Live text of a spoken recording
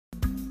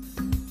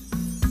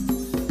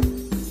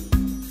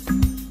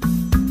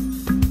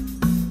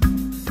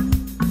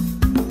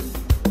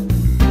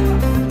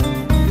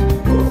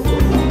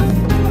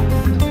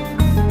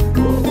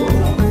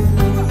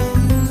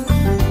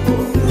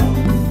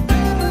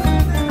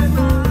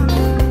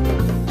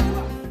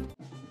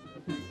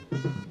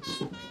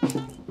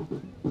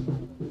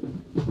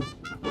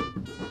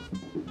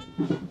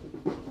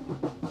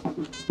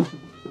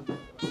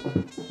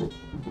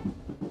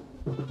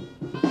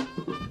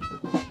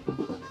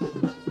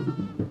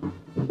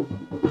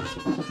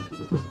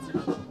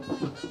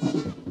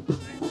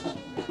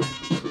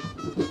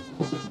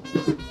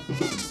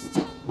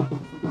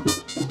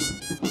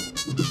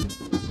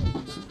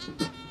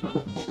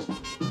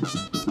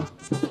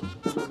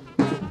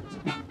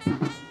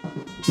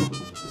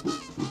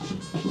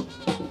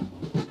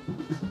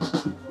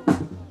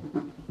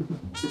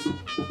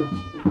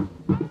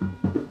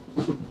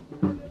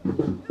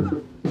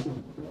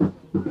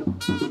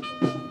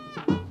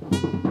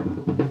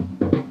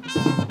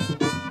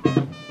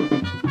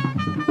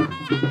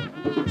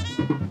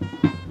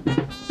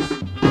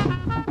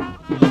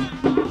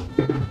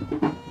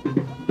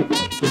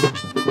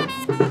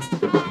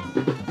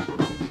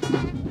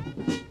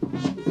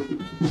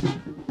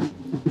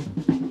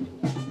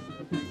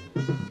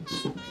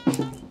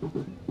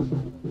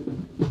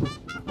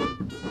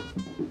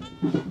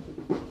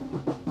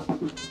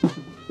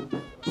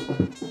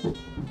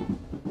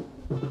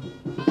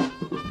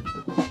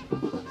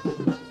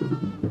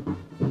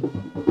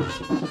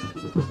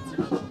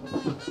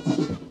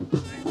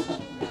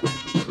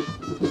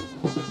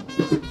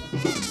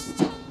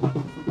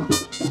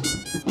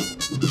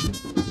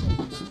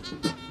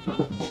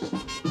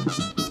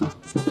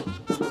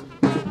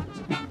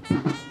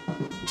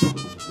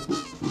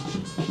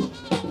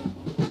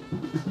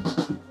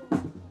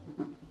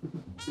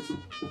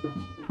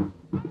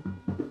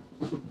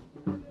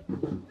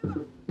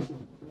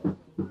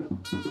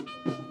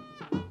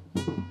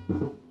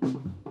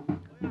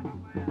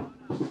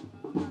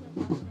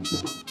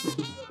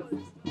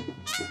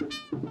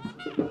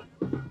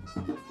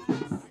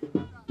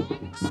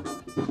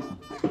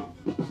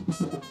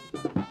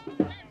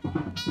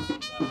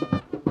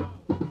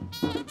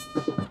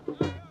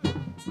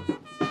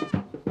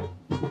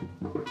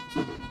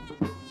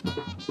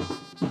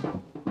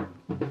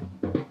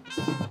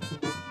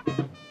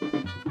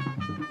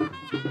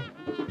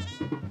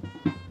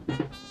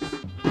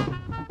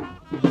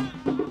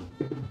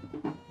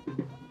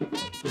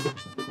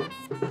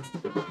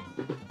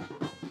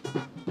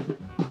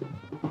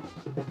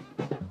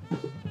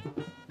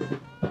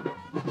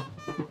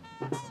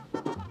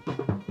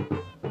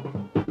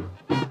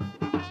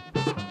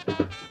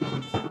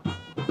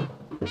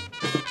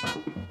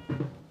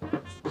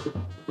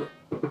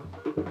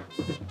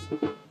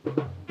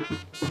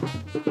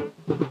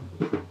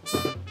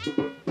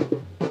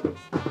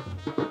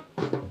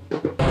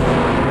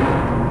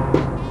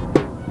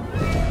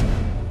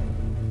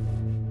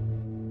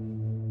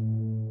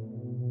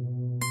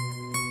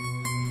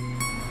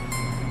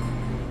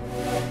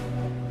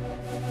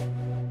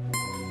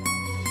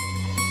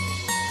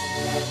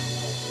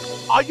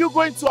Are you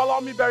going to allow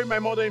me bury my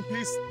mother in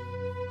peace?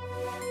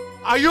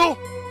 Are you?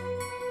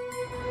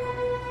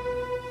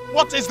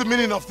 What is the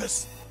meaning of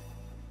this?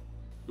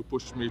 You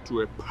pushed me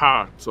to a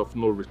path of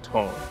no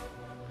return,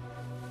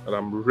 and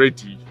I'm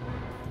ready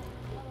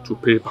to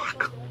pay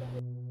back.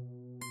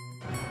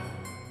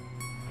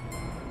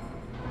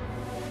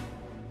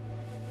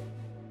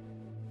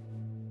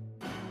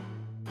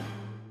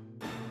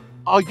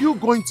 Are you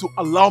going to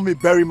allow me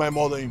bury my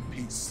mother in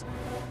peace?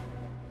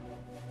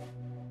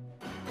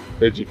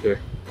 Etiko,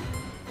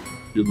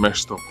 you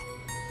messed up.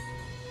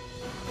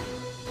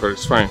 But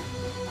it's fine.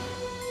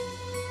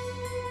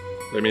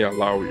 Let me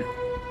allow you.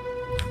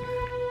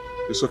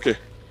 It's okay.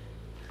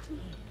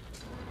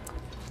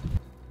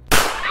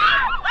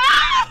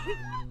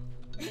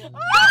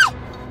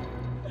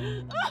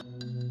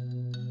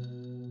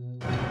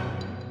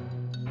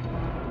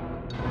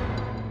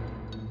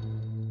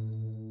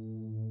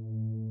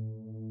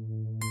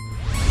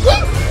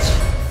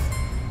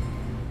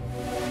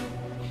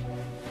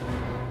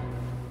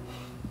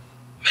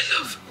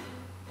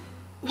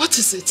 What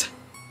is it?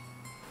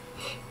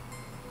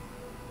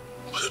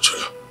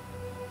 Obiajulo.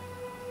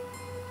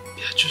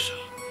 Obiajulo.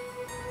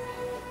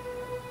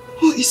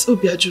 Who is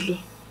Obiajulo?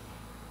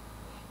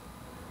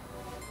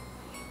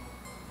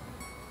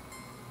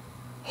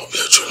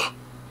 Obiajulo.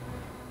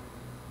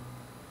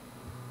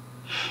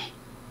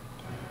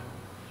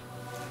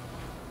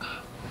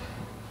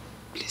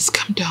 Please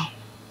calm down.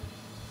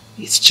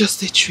 It's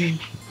just a dream.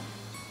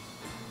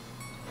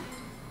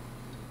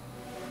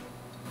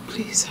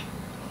 Please.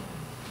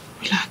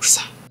 Relax.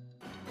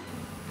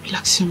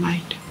 Relax your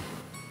mind.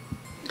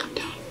 Calm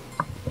down.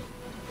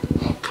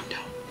 Calm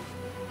down.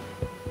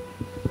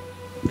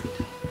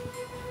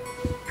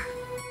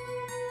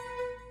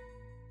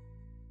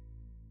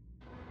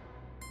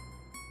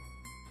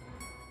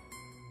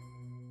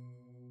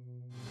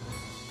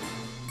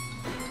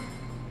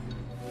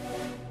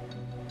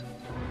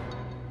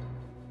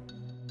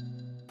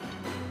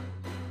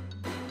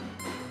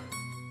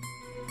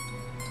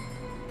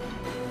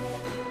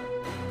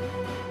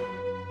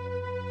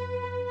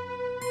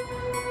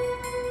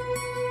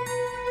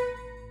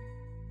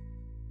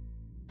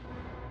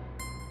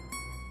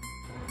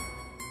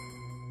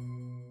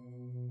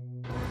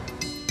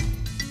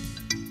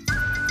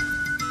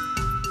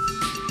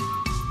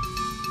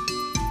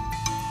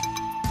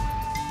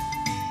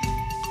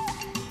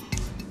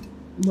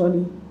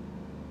 Money.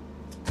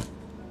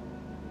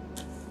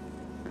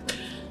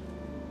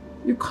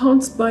 You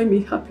can't buy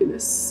me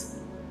happiness.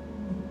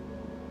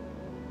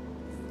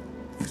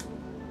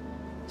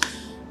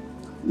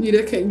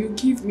 Neither can you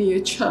give me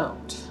a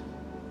child.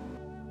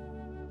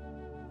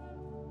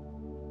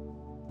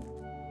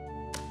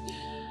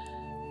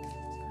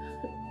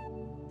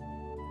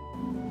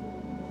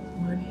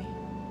 Money.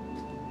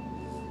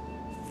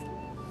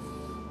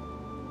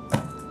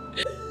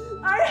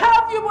 I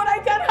have you, but I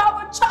can't have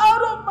a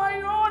child of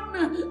my own.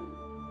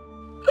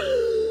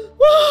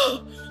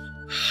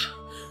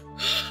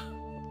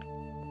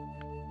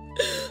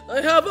 I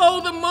have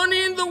all the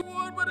money in the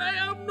world, but I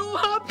have no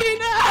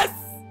happiness.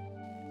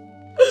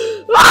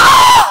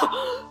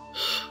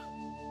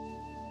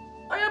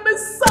 I am a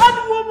sad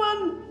woman.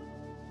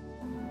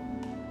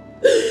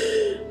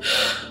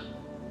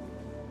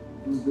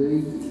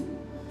 Baby,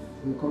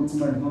 welcome to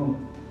my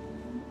home.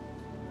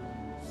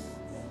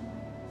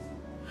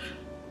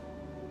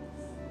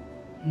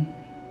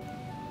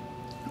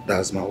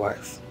 That's my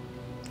wife.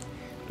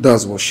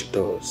 That's what she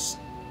does.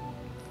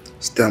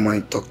 Stay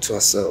and talk to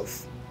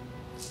herself.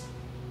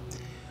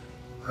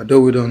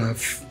 Although we don't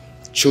have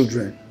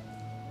children,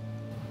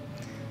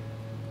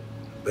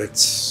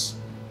 but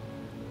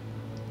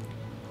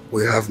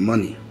we have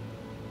money.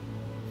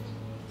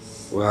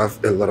 We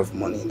have a lot of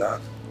money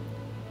that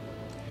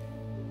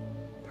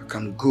I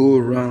can go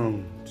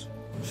around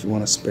if you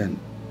want to spend.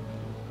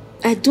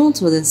 I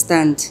don't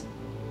understand.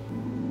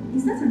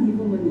 Is that an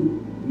evil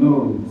money?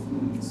 No,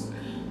 it's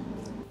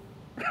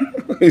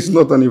not. It's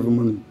not an evil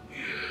money.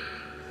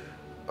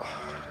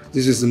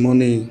 This is the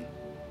money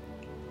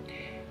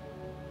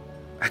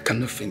I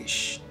cannot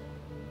finish.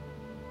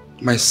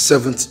 My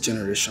 7th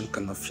generation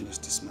cannot finish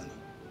this money.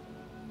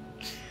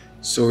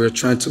 So we're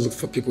trying to look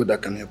for people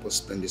that can help us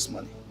spend this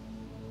money.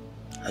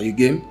 Are you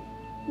game?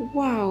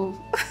 Wow.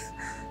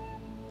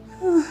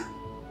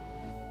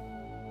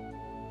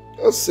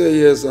 Just say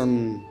yes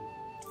and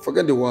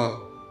forget the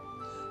wow.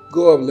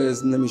 Go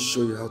upstairs and let me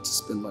show you how to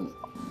spend money.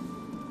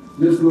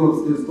 Let's go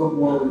upstairs, stop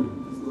worrying.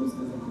 Let's go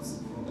upstairs and have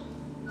some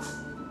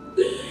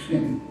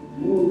fun.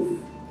 Move.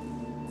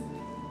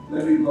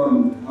 Let me go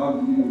and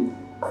hug you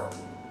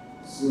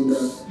so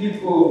that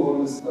people will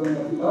understand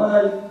that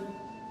life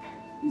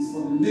is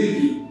for the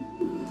living.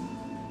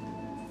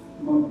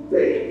 My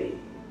baby.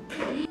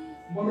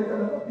 Money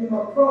cannot be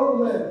my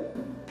problem.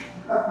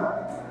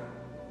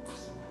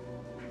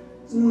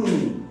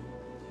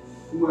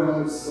 My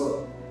own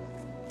son.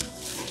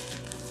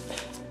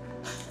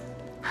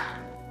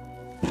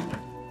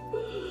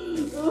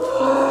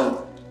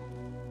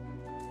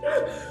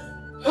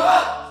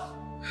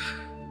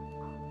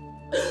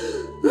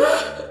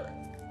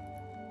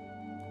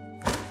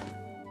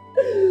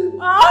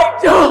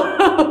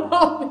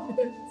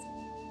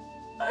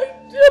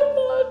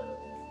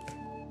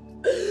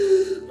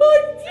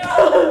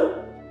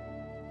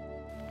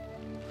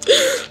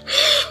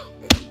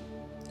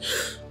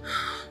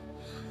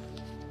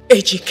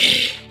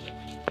 Etiko,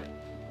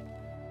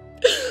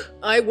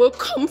 I will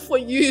come for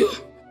you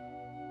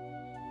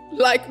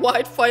like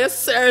wildfire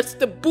sears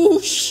the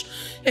bush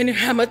in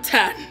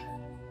Hamilton.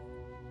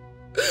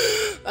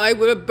 I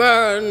will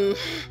burn.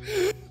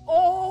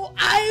 Oh,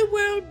 I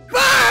will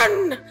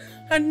burn,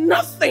 and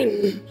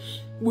nothing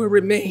will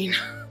remain.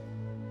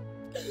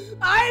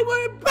 I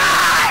will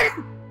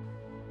burn!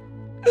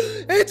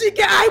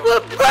 Etiko, I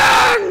will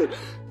burn!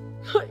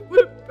 I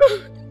will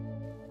burn,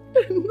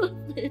 and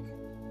nothing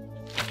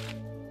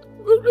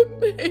will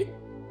remain.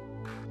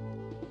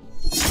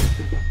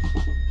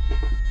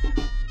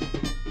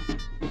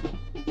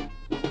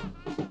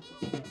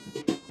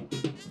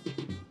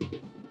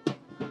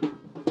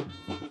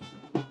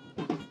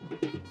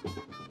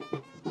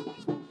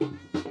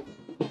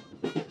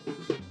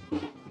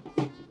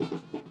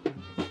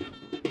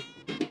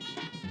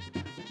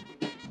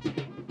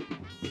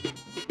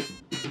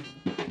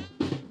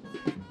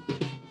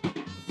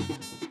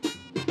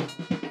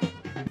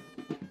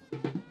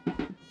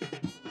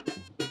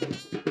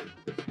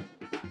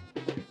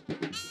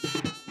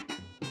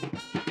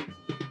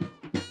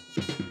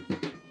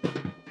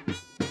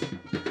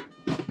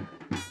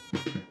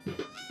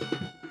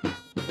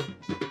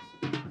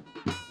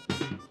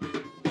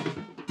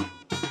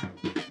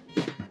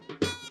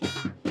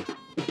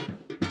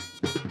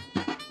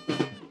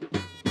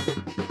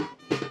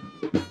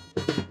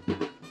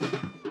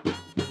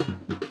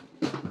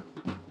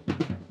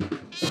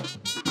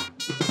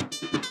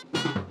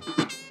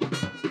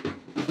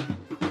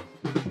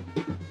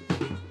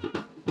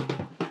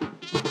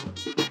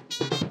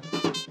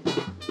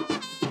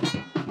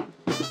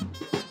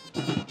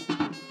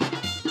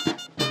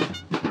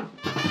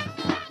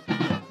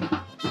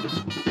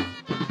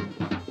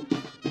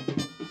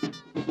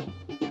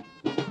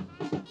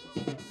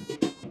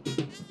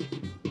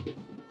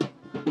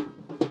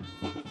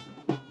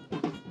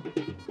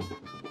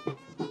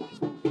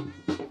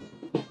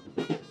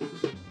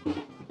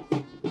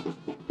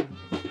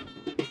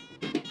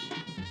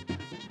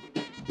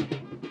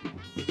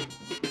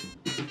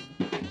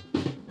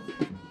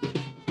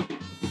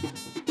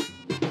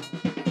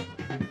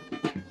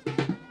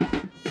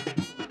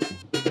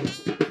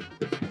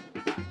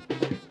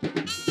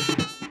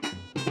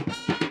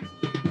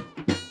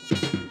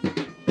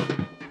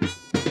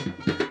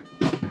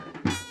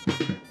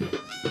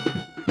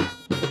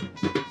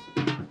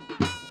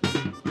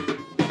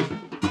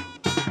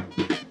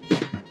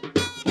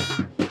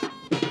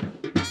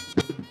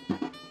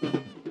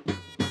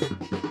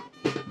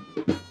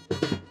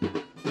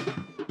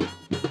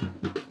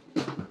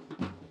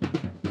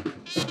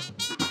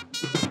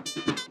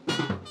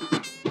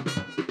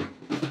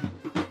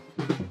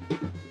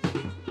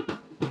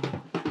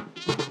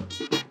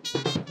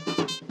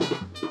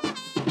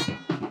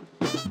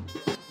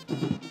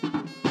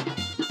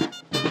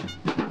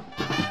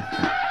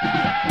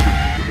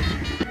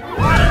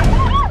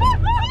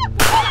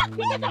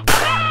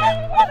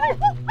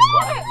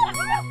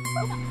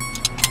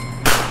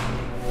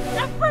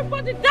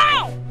 Everybody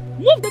down!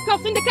 Move the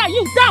cuffs in the car,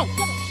 you down!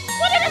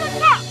 Put it in the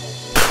car!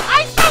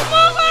 I said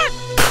move it!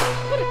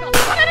 Put it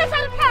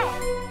inside the car!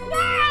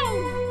 Down!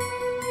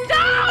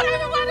 Down,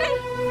 everybody!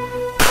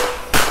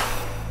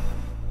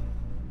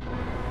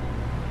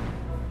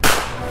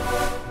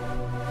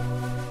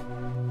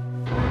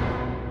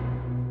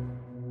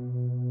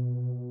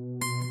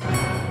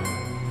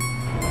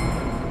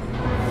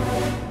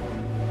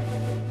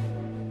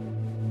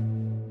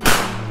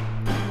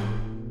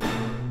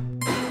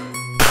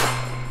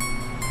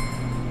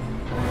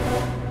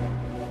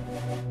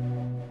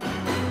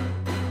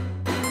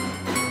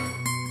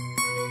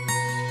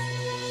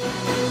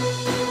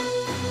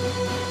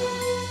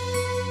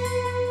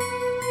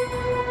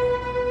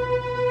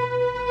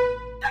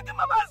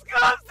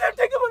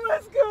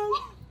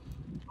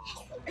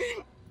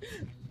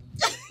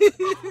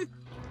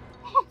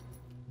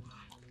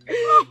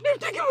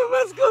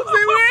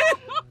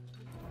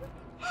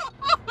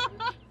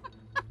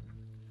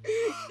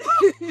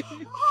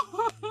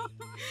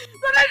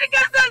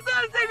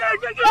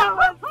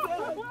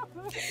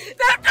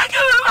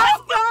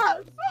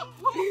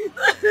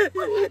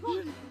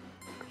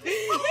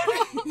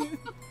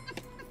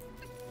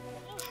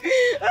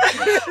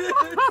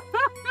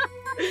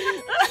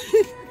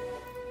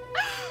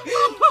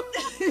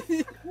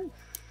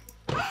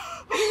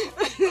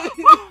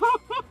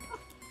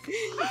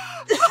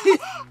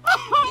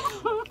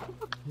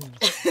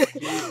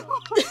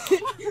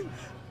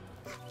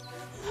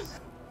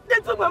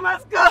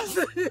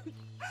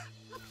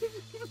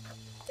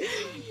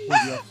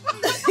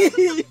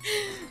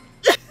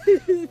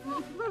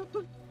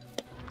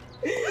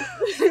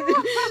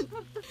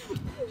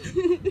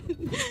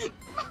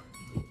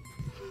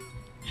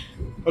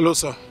 Hello,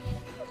 sir.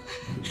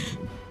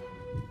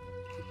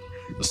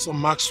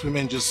 Some masked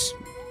women just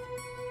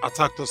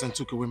attacked us and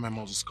took away my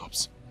mother's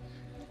cups.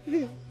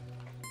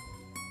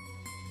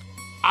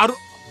 I don't...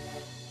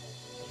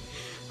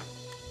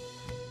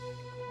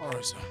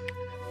 Alright, sir.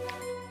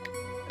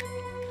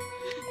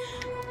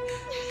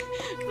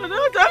 What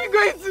are we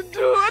going to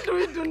do? What do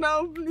we do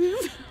now,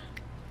 please?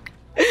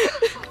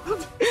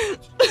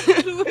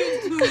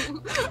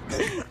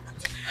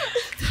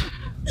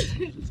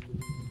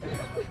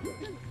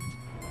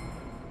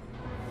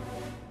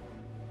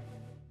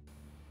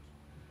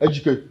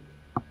 Educate.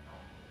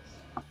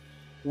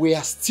 We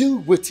are still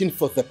waiting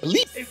for the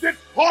police. Is it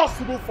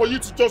possible for you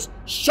to just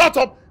shut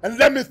up and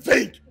let me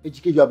think?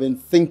 Educate, you have been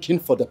thinking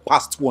for the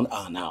past 1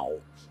 hour now.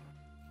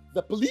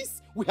 The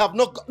police, we have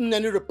not gotten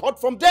any report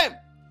from them.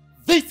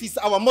 This is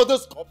our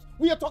mother's corpse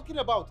we are talking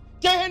about.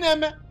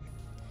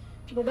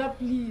 Brother,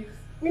 please.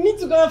 We need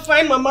to go and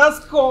find Mama's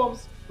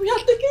corpse. We are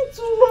taking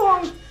too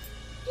long.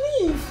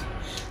 Please.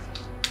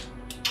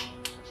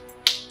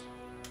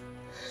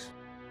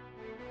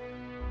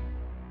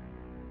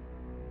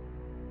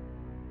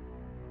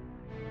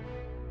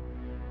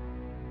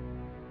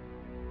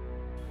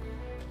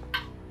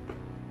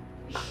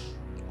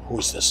 Who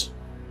is this?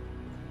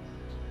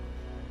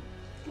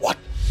 What?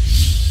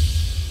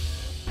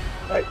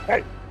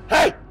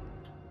 Hey!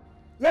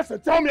 Listen,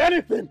 tell me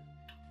anything!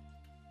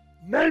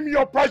 Name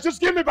your price, just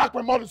give me back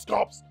my mother's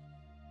corpse!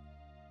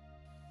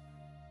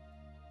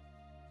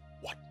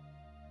 What?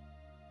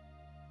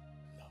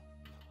 No.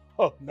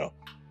 Oh, no.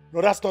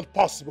 No, that's not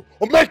possible.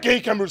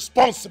 Omeke can be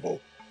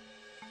responsible.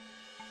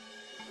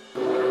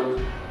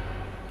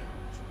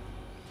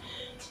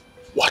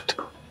 What?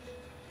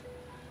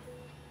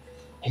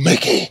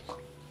 Omeke?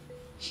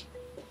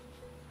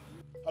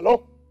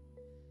 Hello?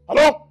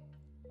 Hello?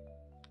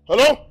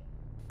 Hello?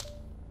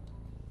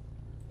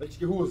 Ejike,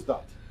 who was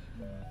that?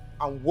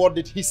 And what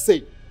did he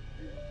say?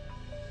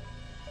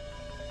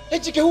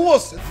 Ejike, who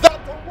was that?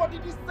 And what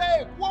did he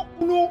say? What?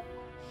 No.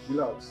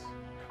 Relax.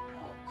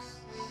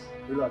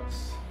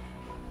 Relax.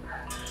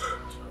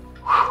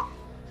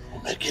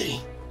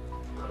 Omeke.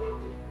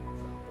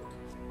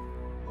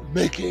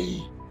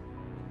 Omeke.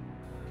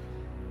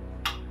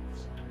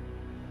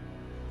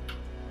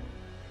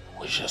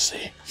 We shall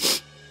see.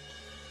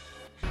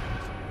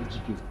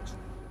 Ejike.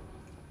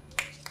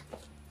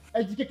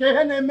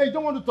 Ejike, you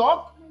don't want to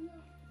talk?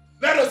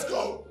 Let us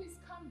go! Please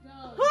calm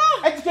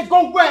down. Ejike,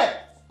 go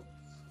where?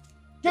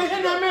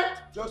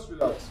 Just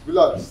relax,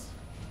 relax.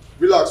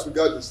 Relax, we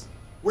got this.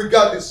 We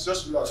got this,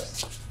 just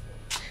relax.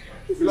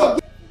 Relax.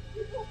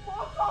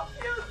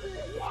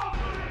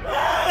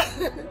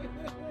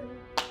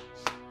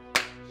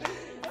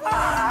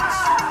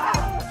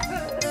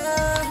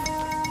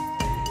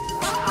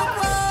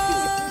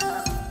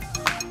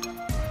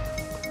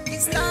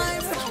 It's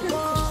time for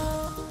war.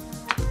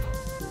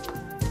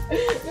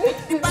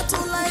 The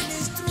battle line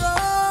is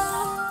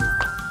drawn.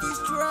 It's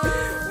drawn.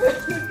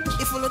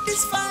 If follow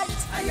this fight,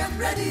 I am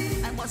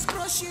ready. I must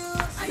crush you.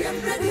 I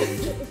am ready.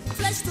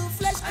 Flesh to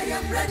flesh, I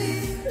am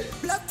ready.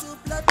 Blood to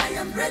blood, I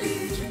am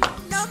ready.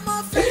 No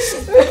more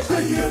friendship.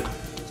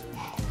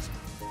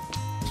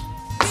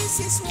 This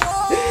is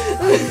war.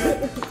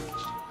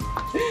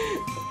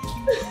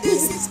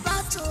 This is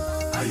battle.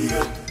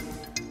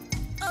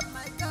 Oh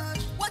my God,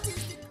 what is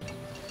it?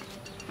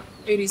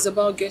 It is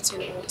about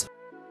getting water.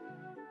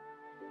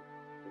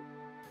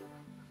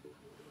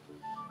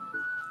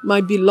 My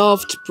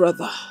beloved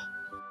brother,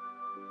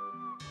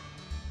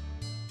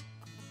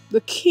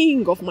 the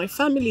king of my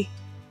family,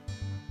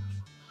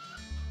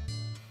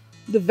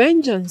 the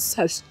vengeance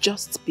has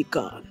just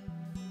begun.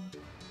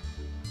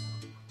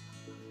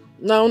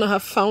 Now I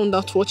have found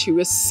out what you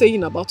were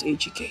saying about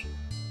Ejike.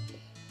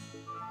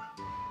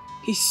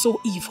 He's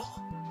so evil.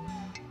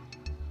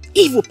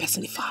 Evil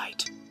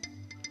personified.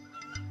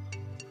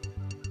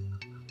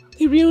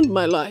 He ruined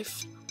my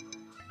life.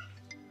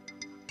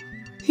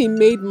 He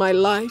made my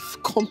life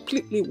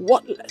completely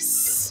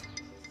worthless.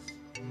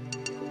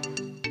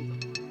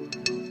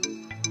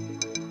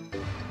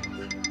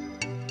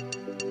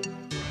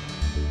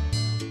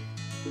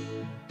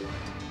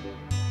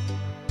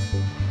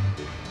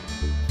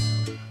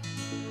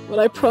 But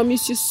I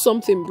promise you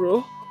something,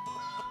 bro.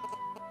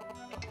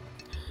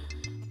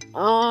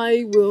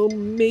 I will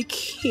make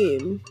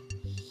him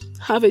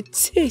have a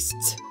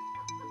taste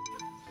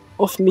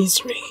of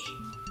misery.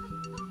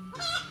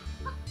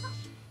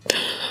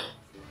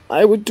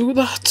 I would do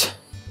that.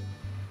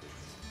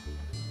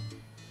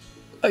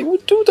 I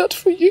would do that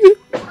for you.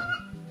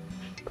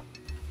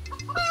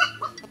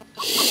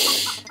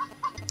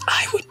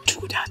 I would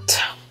do that.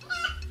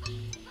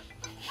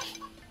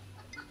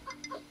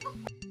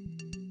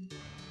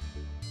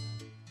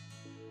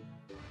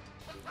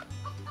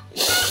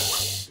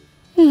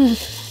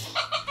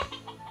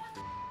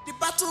 The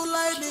battle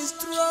line is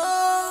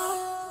drawn.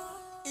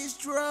 Is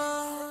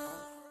drawn.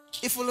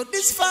 If follow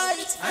this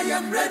fight, I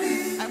am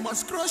ready. I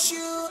must crush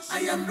you.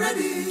 I am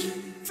ready.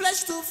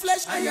 Flesh to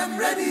flesh, I am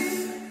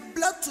ready.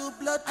 Blood to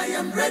blood, I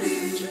am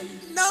ready.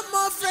 No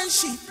more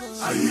friendship.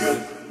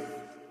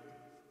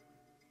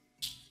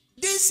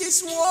 This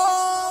is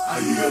war.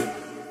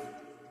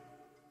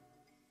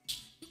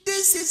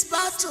 This is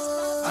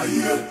battle.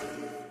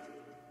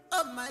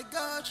 Oh my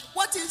God,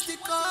 what is the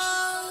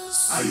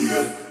cause?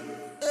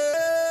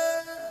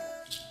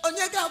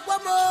 Onyega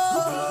Wamo.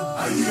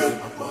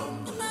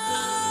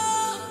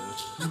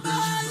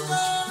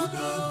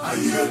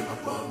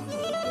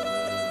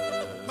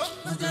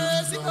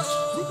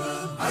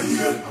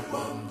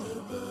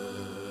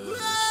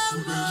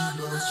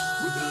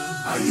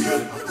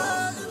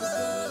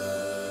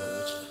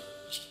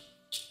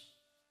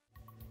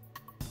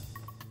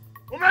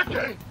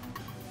 Omeke!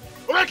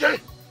 Omeke!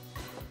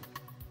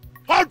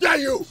 How dare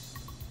you?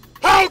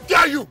 How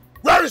dare you?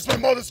 Where is my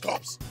mother's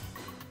corpse?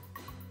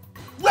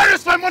 Where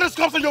is my mother's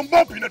corpse and you're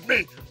moping at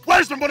me?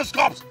 Where is my mother's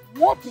corpse?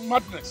 What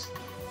madness?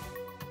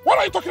 What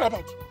are you talking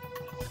about?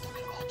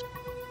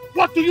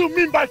 What do you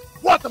mean by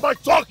what am I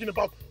talking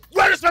about?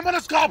 Where is my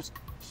mother's corpse?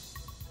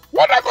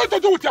 What are you going to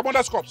do with your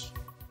mother's corpse?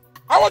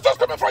 I was just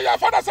coming from your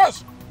father's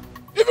house,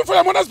 even for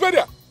your mother's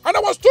burial, and I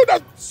was told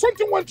that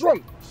something went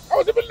wrong. I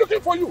was even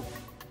looking for you.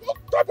 What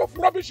type of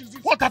rubbish is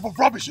this? What type of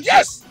rubbish is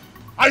yes! this?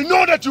 I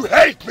know that you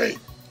hate me.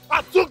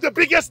 I took the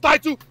biggest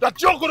title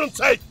that you couldn't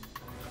take.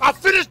 I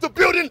finished the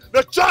building,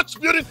 the church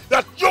building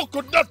that you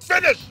could not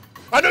finish.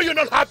 I know you're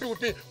not happy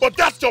with me, but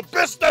that's your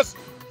business.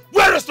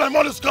 Where is my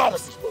mother's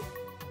corpse?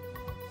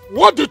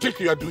 What do you think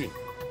you are doing?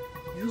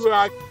 You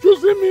are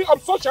accusing me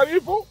of such an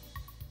evil?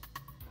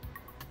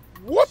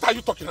 What are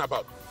you talking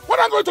about? What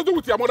am I going to do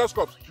with your mother's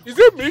corpse? Is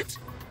it meat?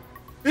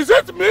 Is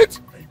it meat?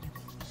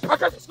 I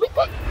can just look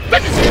back.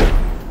 Take it here.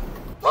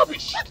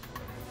 Rubbish!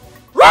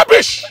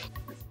 Rubbish!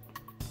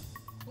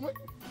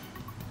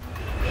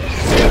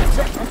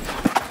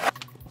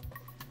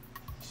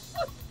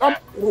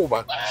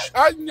 Ruba.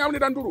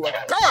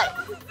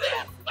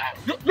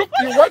 Look,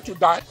 you want to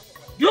die?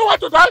 You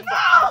want to die?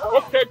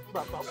 Okay,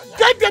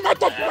 get them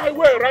out of my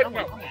way right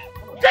now.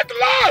 Get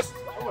lost!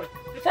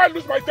 If I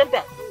lose my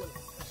temper.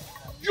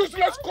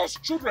 Useless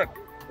cost children.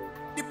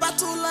 The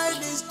battle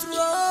line is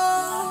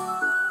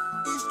drawn.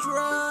 Is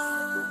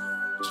drawn.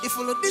 If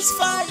follow this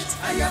fight,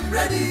 I am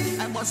ready.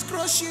 I must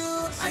crush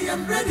you. I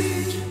am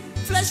ready.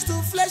 Flesh to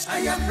flesh, I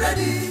am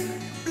ready.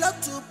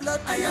 Blood to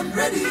blood, I am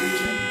ready.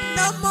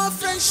 No more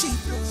friendship.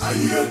 I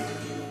am.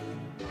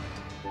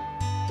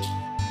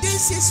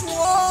 This is war.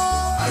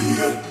 I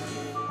am.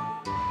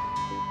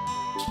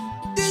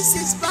 This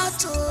is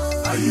battle.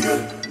 I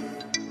am.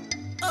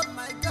 Oh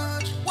my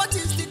God, what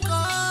is the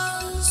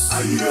cause?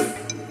 I am.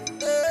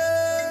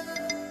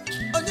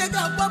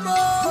 Onyega Babo.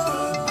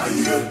 I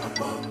am.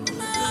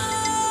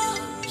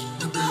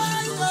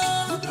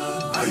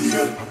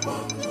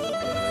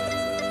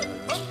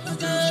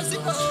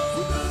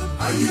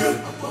 I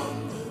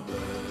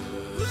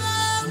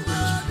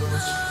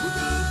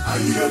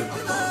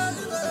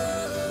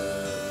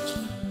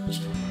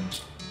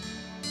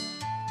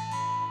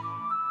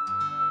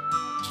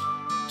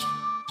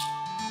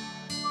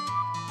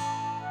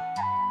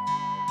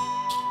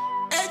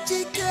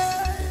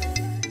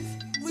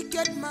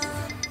wicked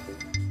man,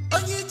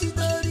 onye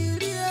jidori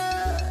rie,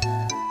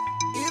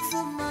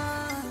 evil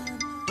man,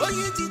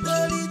 onye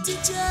jidori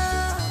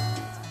teacher,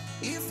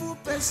 evil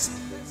person,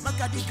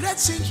 maka the great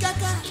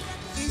Shinkaka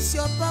is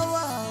your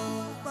power.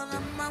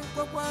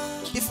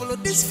 If follow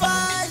this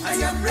fight, I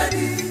am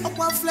ready.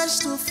 Upon flesh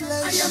to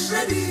flesh, I am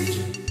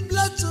ready.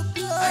 Blood to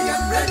blood, I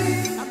am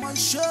ready. I'm gonna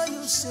show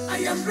you, say, I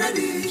am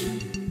ready.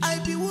 I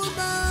be woman,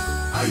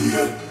 I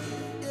am.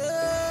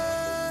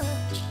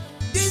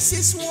 This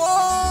is war.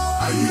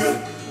 I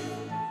am.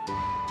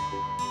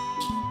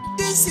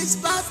 This is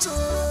battle.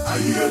 I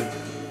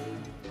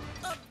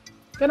am.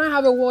 Can I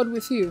have a word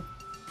with you?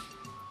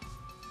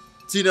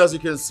 Tina, as you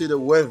can see, the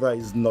weather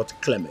is not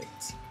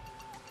clement.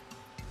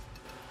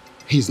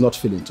 He's not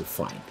feeling too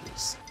fine,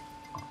 please.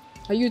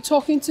 Are you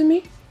talking to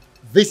me?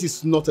 This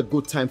is not a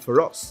good time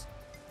for us.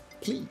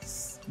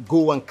 Please,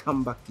 go and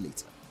come back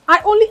later. I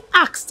only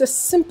asked a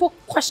simple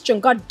question,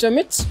 God damn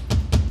it.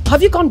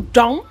 Have you gone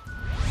dumb?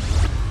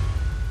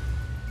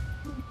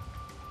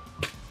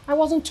 I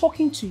wasn't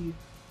talking to you.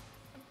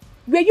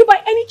 Were you by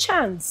any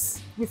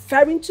chance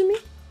referring to me?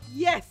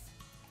 Yes.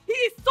 He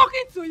is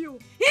talking to you.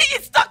 He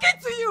is talking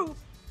to you.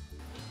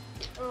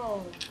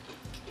 Oh.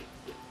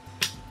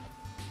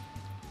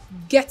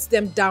 Get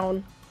them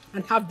down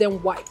and have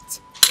them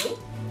wiped.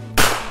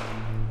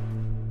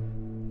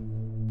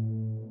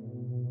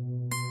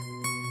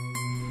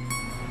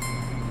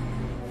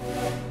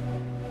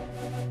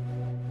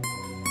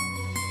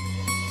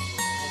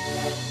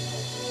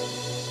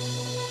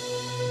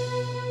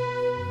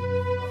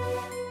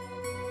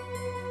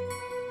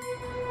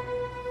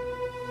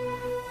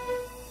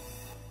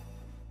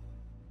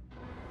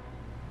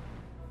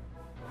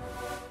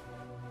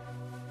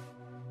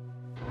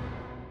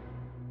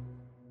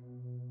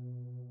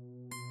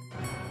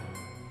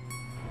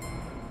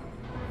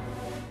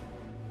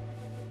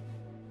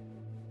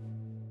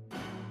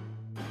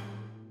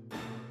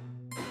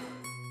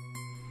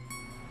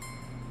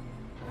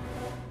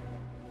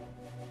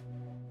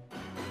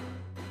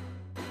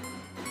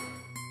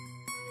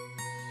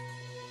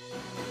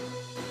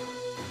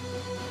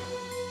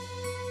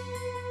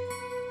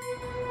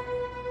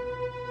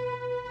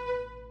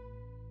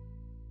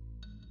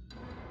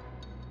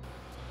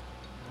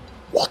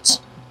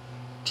 What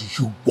do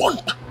you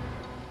want?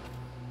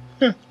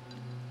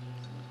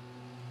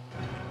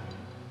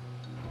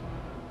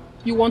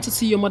 You want to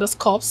see your mother's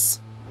corpse?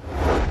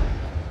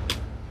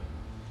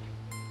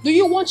 Do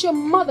you want your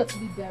mother to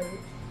be buried?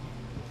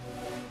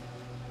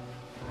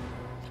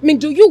 I mean,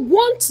 do you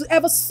want to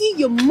ever see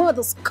your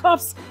mother's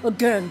corpse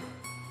again?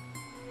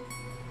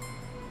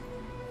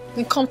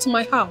 Then come to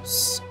my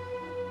house.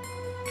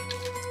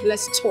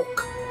 Let's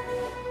talk.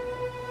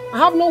 I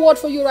have no word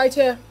for you right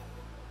here.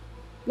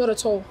 Not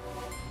at all.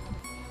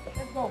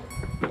 Let's go.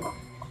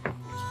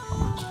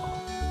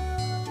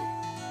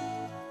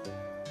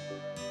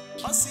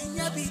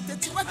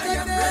 I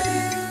am ready.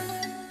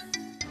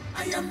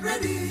 I am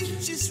ready.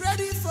 She's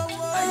ready for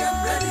war. I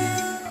am ready.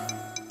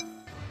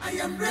 I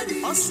am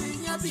ready.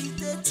 Osinya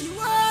bite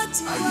tiwa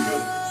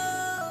tiwa.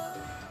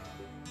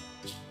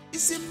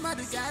 Isim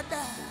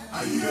madugada.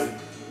 Aye.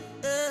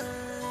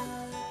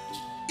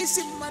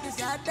 Isim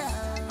madugada.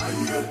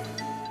 Aye.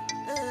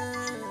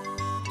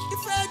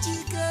 Ifeji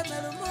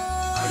kemelmo.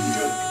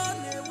 Aye.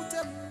 Ne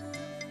utem.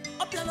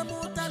 Opiala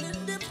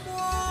motalinde mo.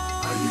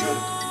 Aye.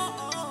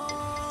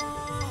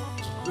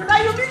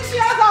 Brother, you think she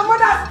has her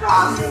mother's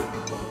car?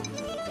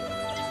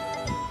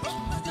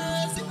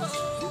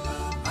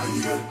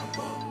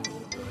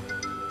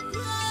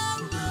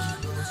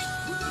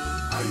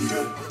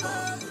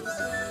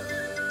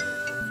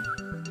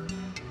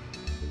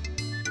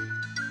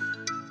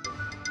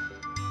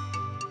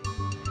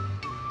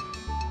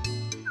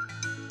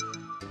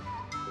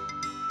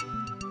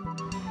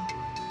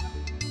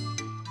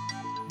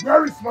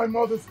 Where is my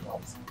mother's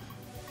house?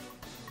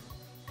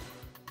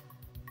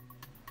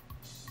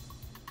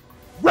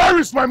 Where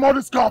is my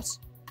mother's corpse?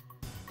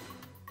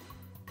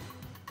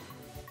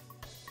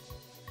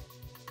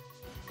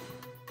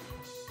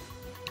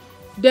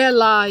 There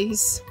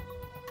lies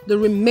the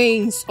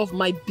remains of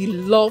my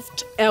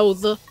beloved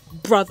elder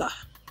brother.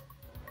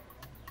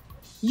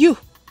 You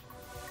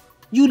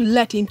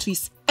led him to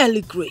his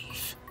early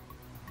grave.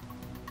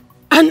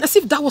 And as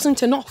if that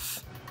wasn't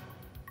enough,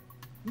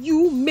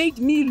 you made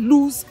me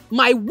lose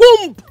my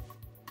womb.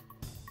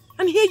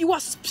 And here you are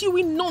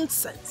spewing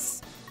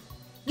nonsense.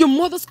 Your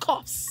mother's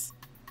corpse.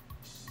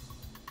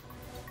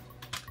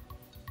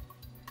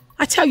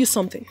 I tell you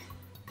something.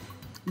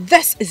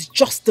 This is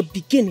just the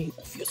beginning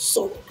of your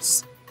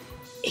sorrows,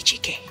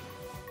 Etiko.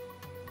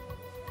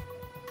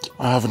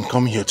 I haven't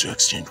come here to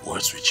exchange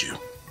words with you.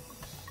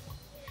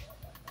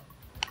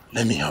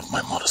 Let me have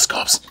my mother's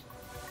corpse.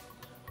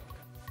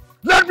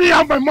 Let me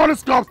have my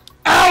mother's corpse,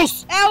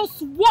 else!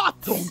 Else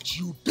what? Don't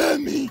you dare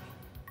me!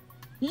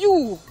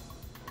 You!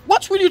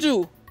 What will you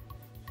do?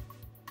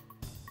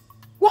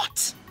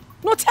 What?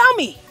 No, tell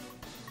me.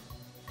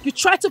 You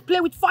try to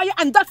play with fire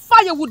and that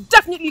fire will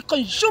definitely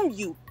consume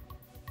you.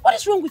 What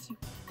is wrong with you?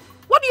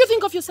 What do you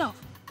think of yourself?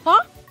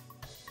 Huh?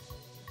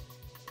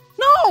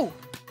 No!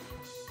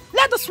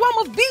 Let the swarm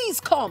of bees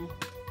come.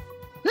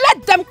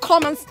 Let them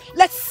come and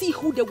let's see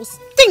who they will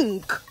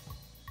sting.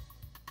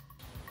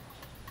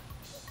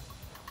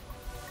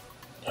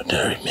 You're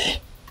daring me.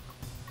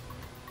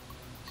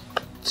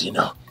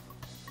 Tina.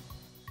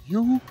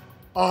 You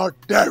are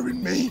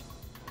daring me?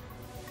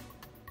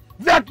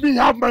 Let me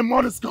have my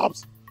mother's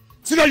corpse.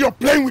 Tina, you're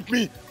playing with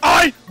me.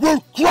 I will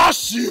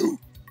crush you.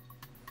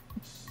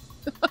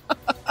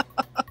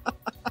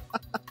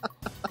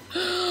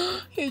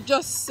 He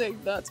just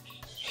said that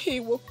he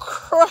will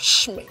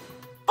crush me.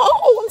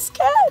 Oh, I'm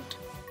scared.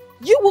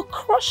 You will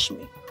crush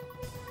me.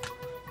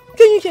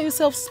 Can you hear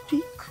yourself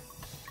speak?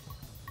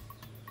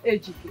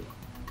 Etiko,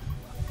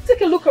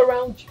 take a look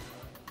around you.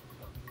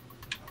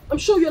 I'm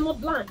sure you're not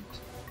blind.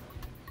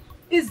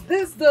 Is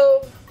this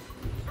the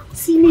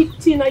timid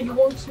Tina you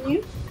once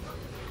knew?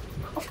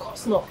 Of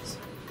course not.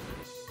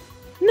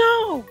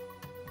 No.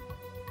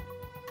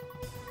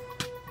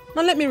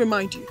 Now let me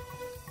remind you,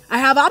 I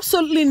have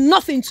absolutely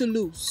nothing to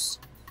lose.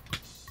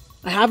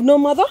 I have no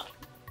mother,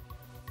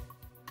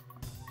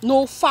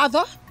 no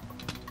father,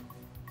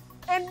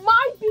 and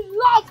my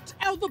beloved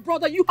elder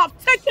brother you have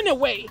taken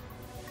away.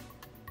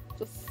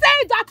 So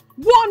say that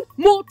one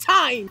more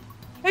time,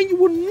 and you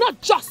will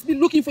not just be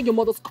looking for your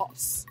mother's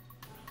corpse,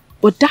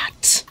 but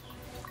that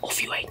of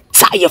your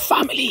entire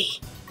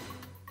family.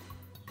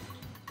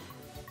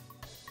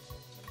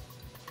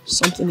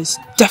 Something is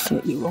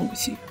definitely wrong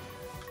with you.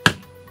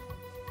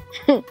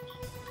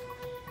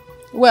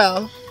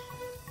 Well,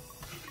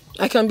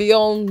 I can be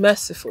all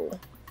merciful.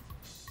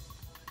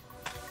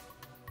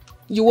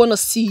 You want to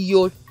see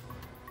your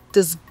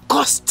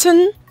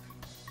disgusting,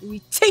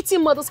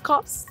 irritating mother's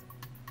corpse?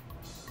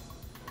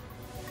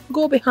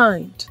 Go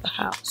behind the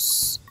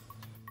house.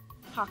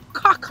 Her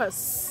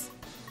carcass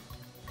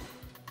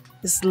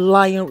is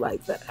lying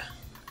right there.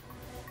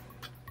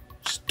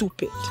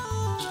 Stupid.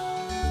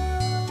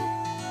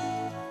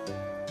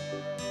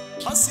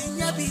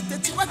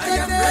 I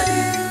am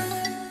ready.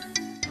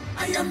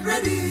 I am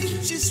ready.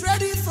 She's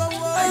ready for war.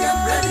 I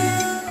am ready.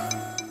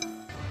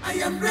 I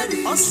am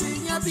ready.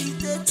 Osinya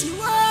bite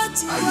tiwa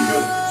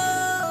tiwa.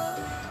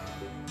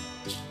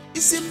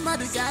 Isim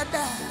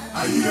madugada.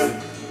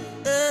 Aye.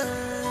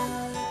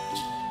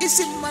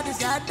 Isim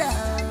madugada.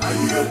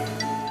 Aye.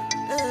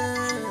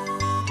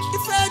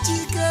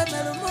 Ifeji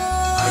kemelmo.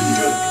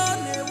 Aye.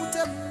 Ne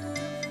utem.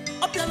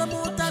 Opiala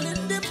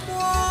motalinde mo.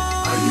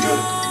 Aye.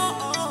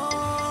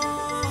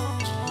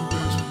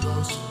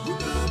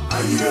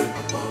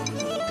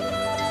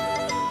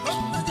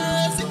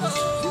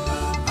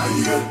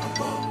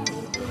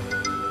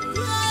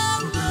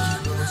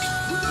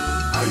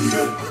 I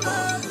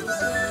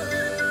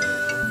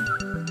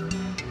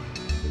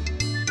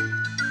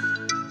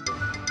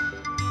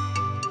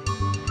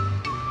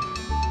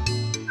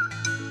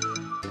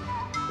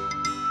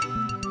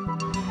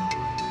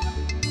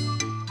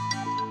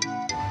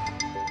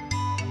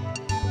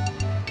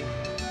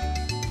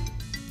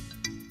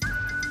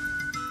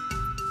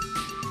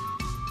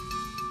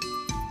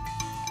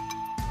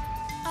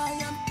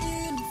am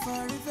in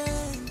for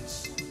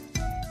revenge.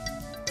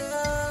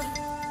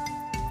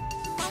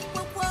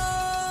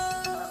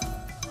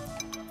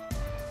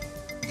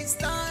 It's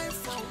time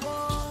for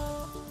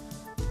war.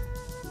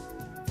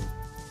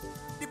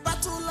 The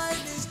battle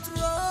line is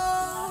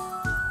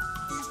drawn.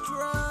 It's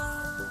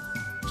drawn.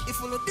 If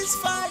follow this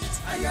fight,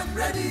 I am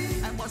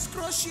ready. I must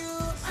crush you.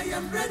 I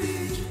am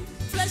ready.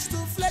 Flesh to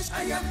flesh,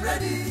 I am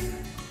ready.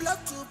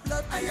 Blood to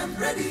blood, I am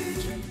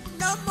ready.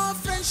 No more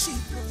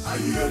friendship. Are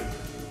you ready?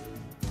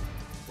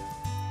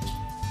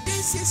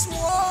 This is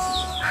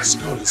war. This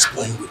girl is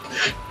playing with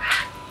me.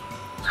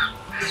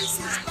 This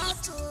is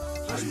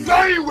battle. She's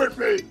playing with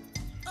me.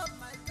 Oh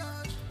my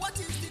God, what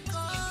is the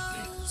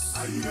cause?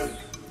 Are you ready?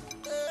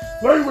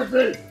 Play with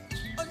me.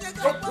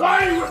 Stop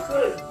playing with me.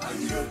 Are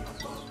you ready?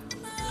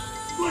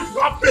 Please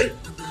stop me.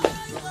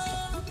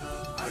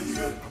 Are you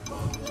ready?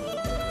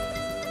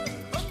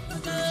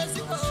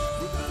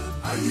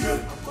 Are you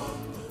ready?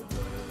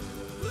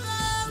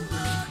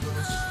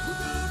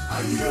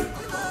 Are you ready?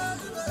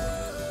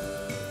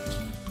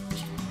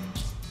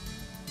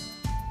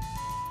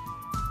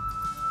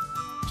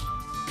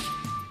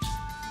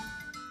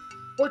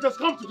 Oh, it has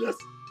come to this.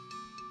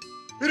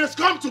 It has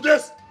come to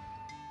this.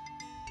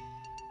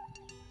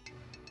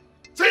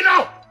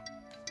 Tina!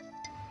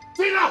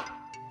 Tina!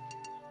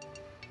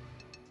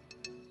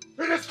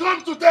 It has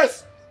come to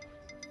this.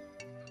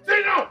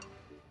 Tina!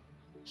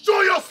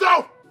 Show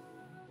yourself.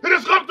 It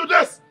has come to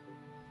this.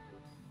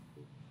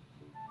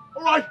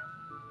 All right.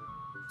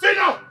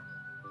 Tina!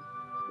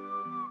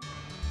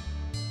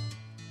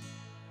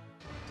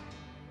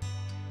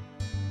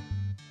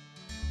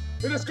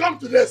 It has come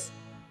to this.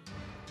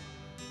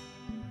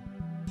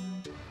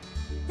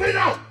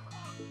 Tina!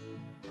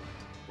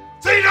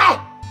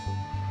 Tina!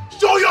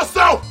 Show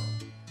yourself!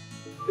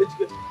 Is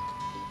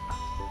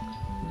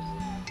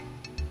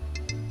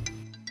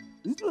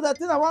it true that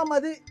Tina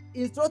Wamadi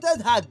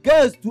instructed her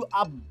girls to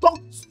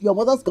abduct your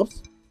mother's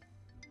corpse?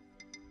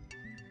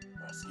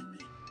 You're asking me.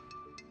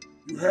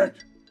 You heard?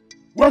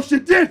 Well, she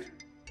did!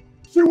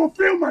 She will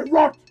feel my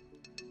wrath!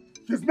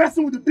 She's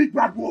messing with the big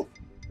bad wolf.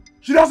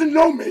 She doesn't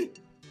know me!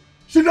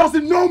 She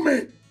doesn't know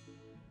me!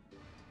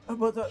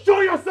 But,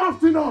 show yourself,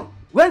 Tina!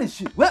 Where is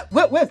she?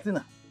 Where's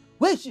Tina?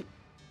 Where is she?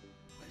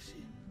 Where is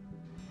she?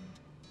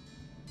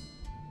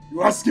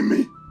 You're asking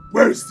me,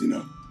 where is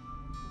Tina?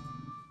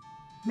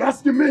 You're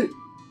asking me,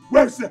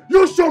 where is Tina?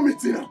 You show me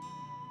Tina!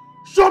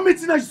 Show me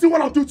Tina, you see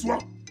what I'll do to her?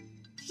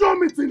 Show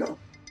me Tina!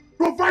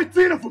 Provide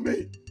Tina for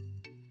me!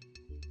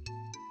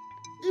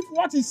 If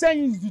what he's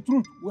saying is the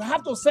truth, we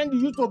have to send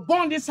you to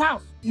burn this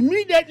house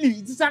immediately.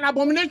 It is an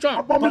abomination.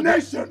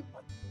 Abomination!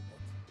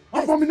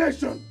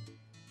 Abomination!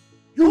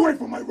 You wait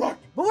for my wrath.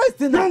 But where's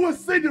Tina? You will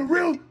see the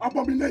real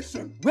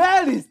abomination.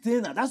 Where is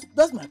Tina?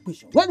 That's my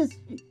question. Where is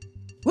she?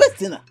 Where's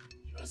Tina?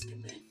 You're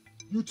asking me.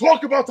 You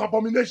talk about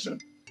abomination.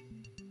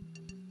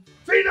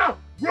 Tina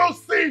will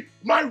see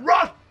my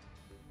wrath.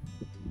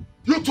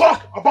 You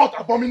talk about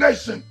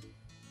abomination.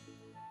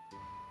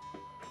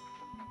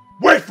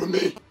 Wait for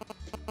me.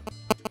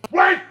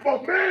 Wait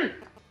for me.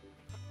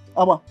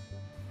 Abba,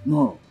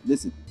 no,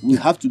 listen. We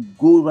have to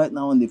go right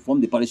now and inform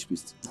the parish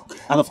priest. Okay.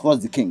 And of course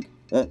the king.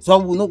 So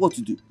we'll know what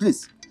to do.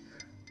 Please.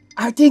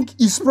 I think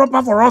it's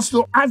proper for us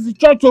to ask the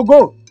church to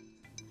go.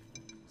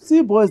 See,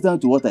 it boils down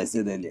to what I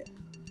said earlier.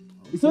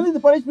 It's only the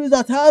parish priest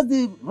that has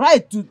the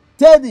right to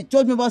tell the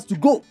church members to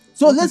go.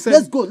 So let's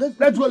go.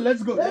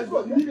 Let's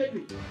go.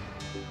 Immediately.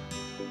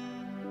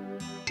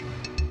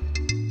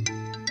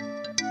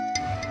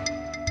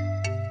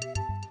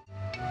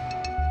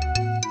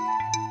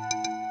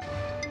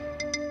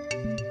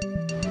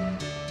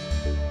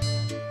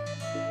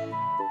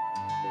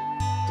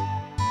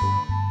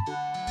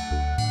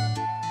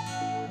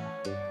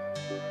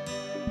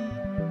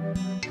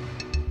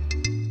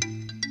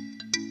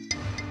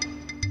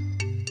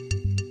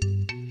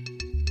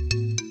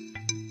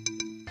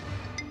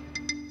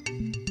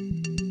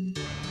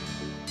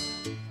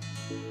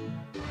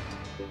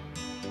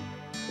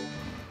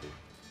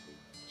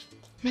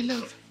 My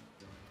love,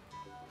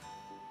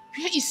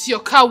 where is your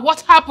car? What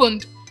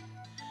happened?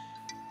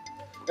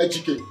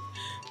 Etiko,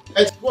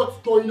 what's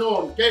going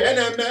on?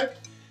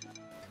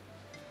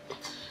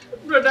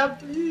 Brother,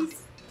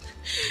 please.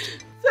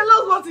 Tell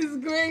us what is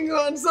going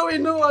on so we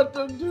know what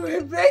to do.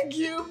 I beg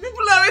you.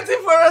 People are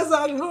waiting for us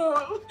at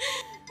home.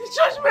 The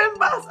church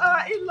members,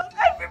 our in-laws,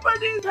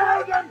 everybody is...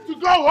 Tell them to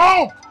go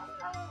home!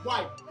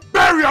 Why?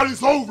 Burial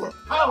is over!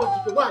 How,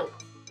 Etiko? Why?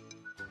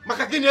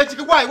 Makakini,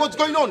 Etiko, why? What's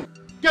going on?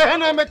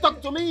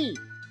 Talk to me.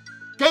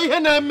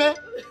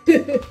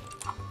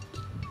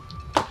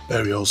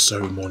 Burial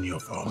ceremony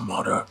of our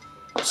mother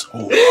is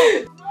over.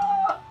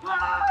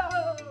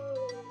 Mama!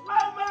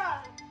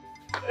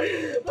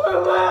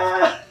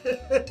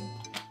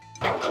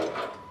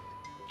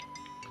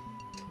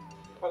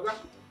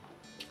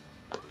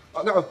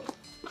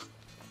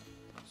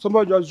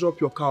 Somebody just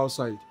drop your car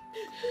outside.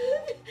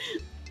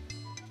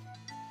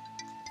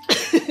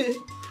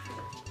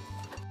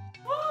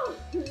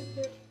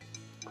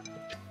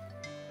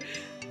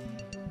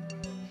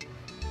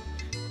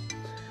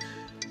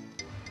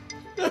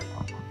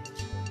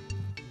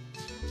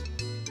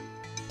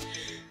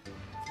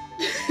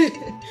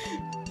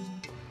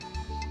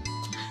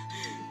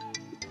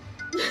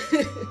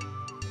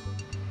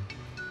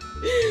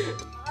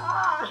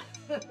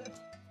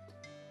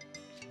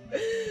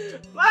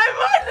 My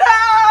mother!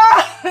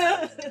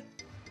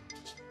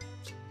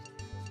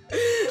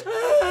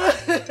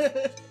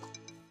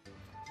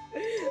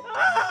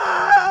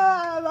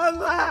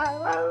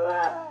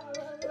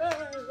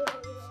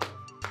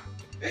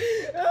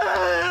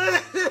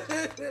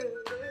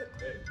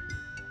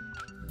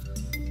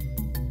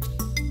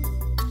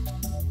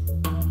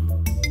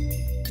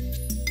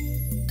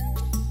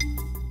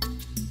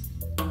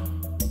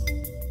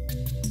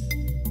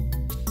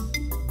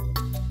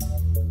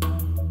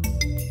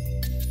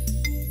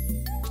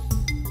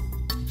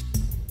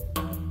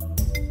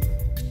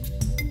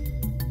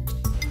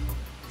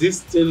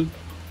 This thing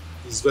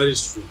is very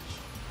strange.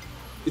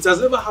 It has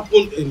never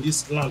happened in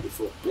this land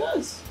before.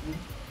 Yes.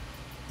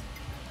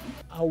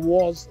 I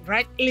was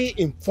rightly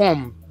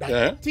informed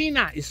that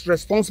Tina is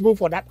responsible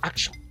for that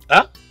action.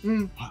 Huh?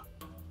 Tina.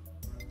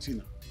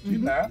 Tina?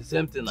 The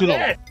same thing. Tina.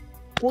 Yeah.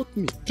 Quote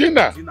me.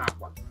 Tina.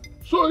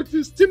 So it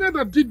is Tina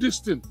that did this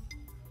thing.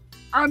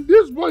 And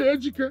this boy,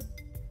 Ejike,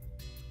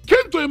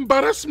 came to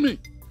embarrass me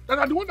that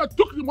I'm the one that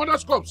took the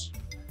mother's corpse.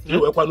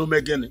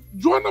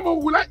 Joanna,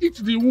 will I eat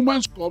the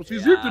woman's corpse?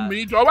 Is it the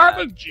meat or what?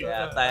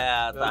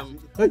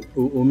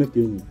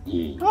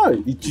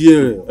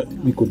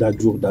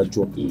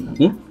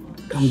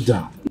 Calm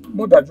down.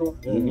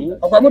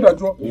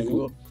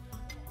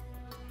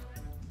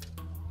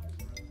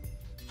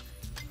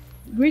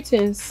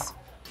 Greetings,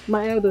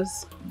 my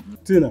elders.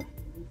 Tina,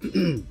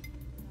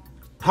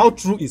 how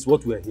true is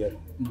what we are hearing?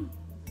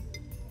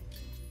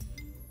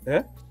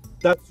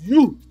 That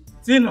you,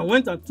 Tina,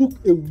 went and took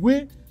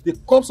away the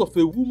corpse of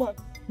a woman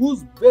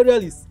whose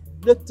burial is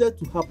slated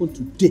to happen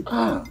today.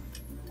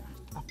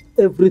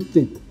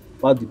 Everything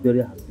about the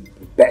burial has been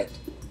prepared.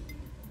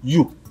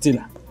 You,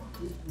 Tina.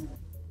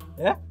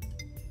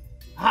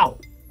 How?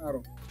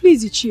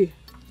 Please, Ichie,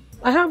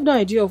 I have no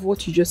idea of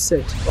what you just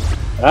said.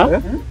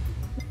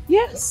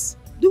 Yes,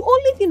 the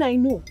only thing I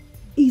know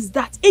is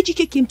that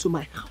Ejike came to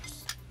my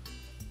house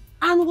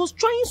and was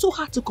trying so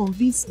hard to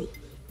convince me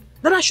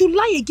that I should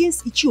lie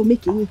against Ichie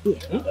Omekeni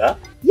here.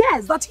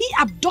 Yes, that he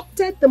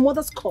abducted the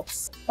mother's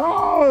corpse.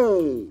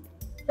 Oh!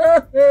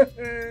 And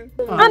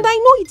I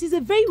know it is a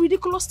very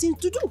ridiculous thing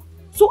to do.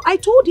 So I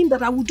told him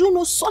that I would do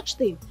no such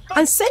thing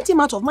and sent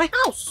him out of my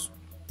house.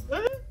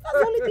 That's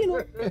the only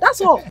thing, that's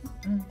all.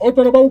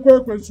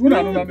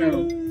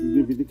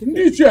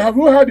 Have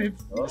you heard it?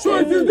 So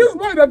it is this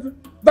boy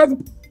that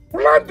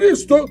planned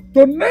this to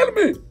nail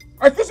me,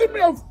 accusing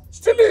me of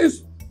stealing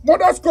his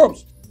mother's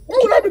corpse.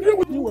 What would I be doing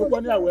with you?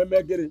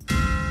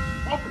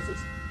 Officers,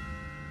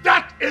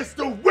 that is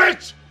the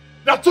witch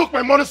that took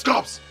my mother's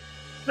corpse.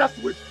 That's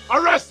the witch.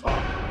 Arrest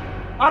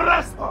her!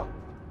 Arrest her!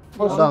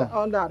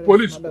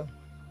 Police.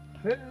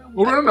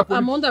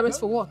 I'm under arrest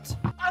for what?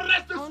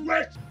 Arrest this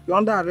witch! You're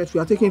under arrest. We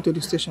are taking you to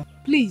the station.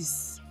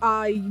 Please,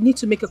 I need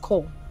to make a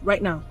call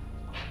right now.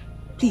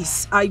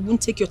 Please, I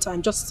won't take your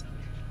time. Just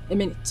a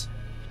minute.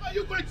 Are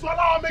you going to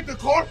allow her to make the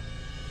call?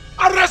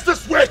 Arrest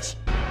this witch!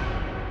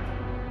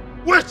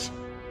 Witch!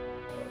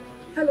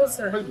 Hello,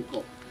 sir.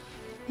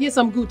 Yes,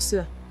 I'm good,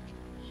 sir.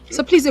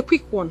 So please, a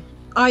quick one.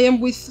 I am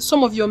with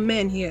some of your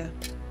men here.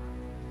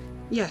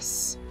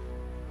 Yes.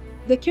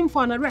 They came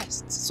for an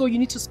arrest, so you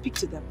need to speak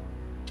to them.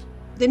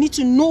 They need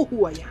to know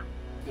who I am.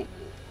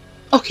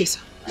 Okay, sir.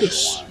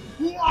 Yes.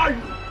 Who are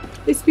you?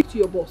 Please speak to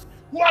your boss.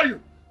 Who are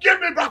you? Give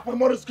me back my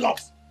mother's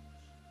corpse.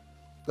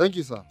 Thank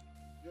you, sir.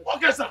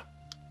 Okay, sir.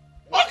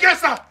 Okay,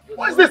 sir.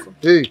 What is this?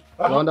 Hey,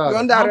 you're under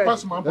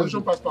arrest. My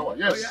position pass power.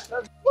 Yes.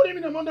 What do you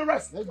mean I'm under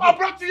arrest? I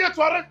brought you here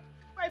to arrest.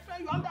 My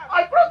friend, you're under arrest.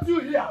 I brought you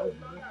here.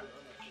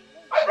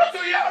 I brought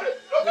you here.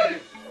 Look at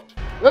it.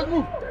 Let's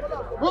move.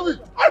 Move it.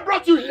 I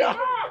brought you here.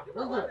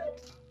 Move it.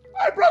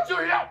 I brought you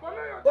here.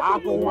 I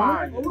go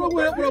wine.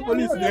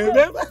 Police,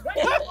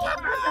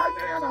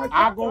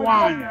 I go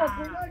wine.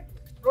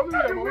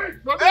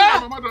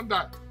 Mama don't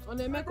die.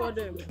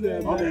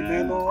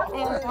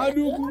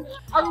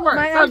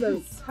 My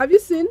elders, have you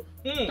seen?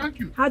 Thank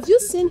you. Have you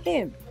seen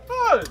him?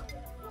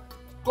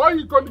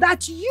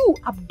 That you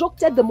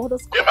abducted the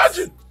mother's corpse.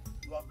 Imagine.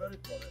 You are very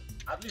correct.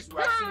 At least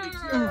we have seen it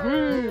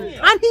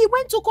here. And he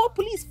went to call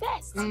police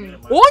first.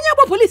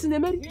 Onye police in the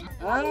America.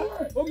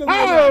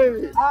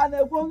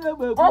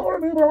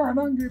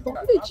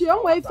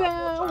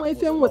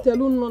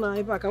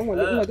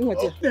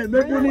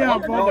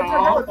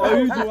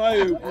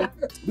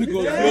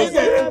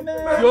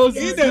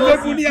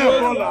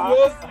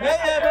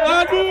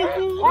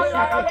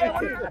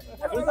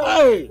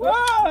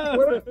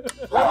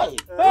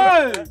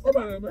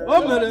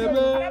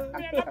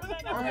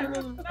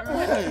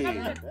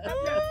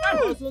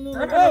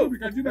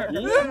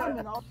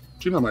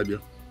 Tina, my dear,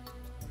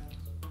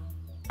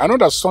 I know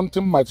that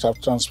something might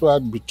have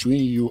transpired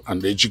between you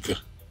and Etiko,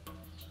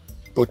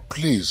 but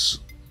please,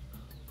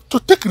 to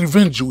take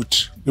revenge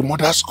with the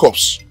mother's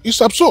corpse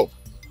is absurd.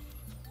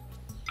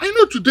 I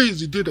know today is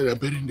the day that they are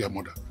burying their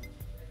mother.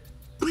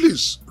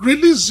 Please,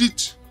 release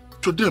it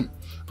to them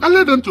and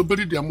let them to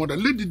bury their mother.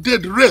 Let the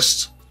dead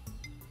rest.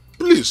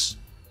 Please.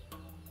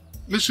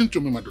 Listen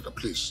to me, my daughter,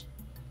 please.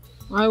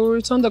 I will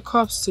return the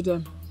corpse to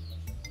them.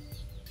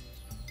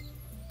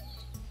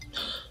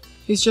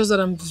 It's just that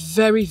I'm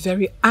very,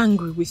 very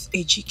angry with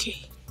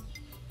Etiko.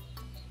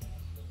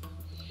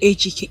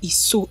 Etiko is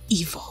so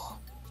evil.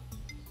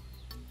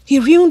 He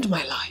ruined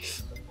my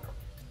life.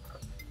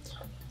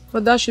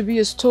 But that should be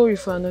a story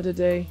for another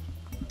day.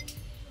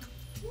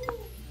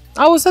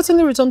 I will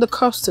certainly return the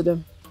corpse to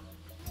them.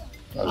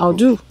 I'll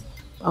do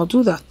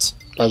that.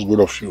 That's good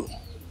of you.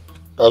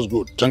 That's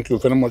good. Thank you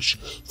very much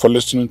for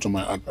listening to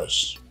my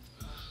advice.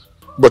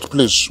 But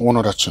please, one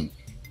other thing.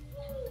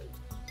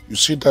 You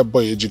see that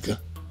boy Etiko?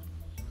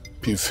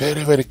 Be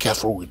very, very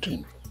careful with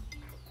him.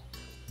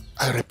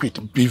 I repeat,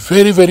 be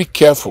very, very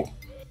careful.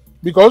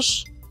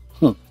 Because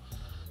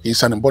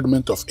he's an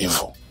embodiment of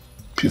evil.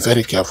 Be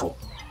very careful.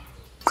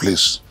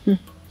 Please.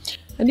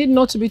 I need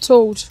not to be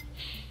told.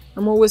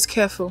 I'm always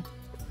careful.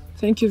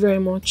 Thank you very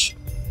much.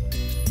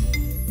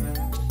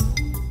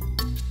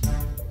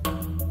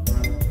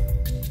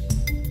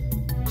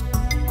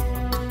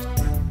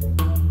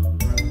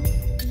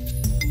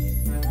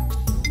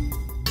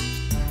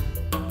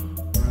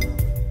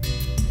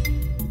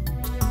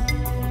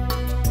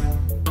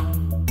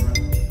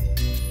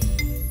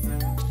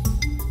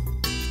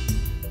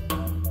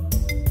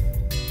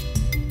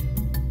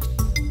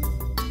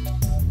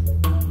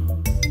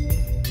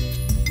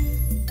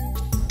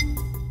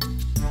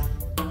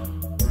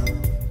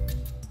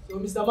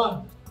 Mr.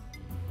 Man,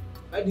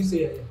 how do you say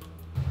it?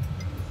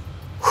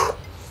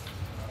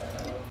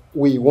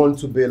 We want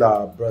to bail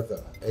our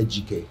brother,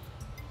 Etiko.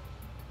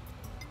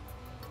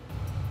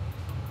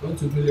 Want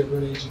to bail your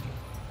brother, Etiko?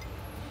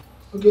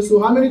 Okay,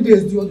 so how many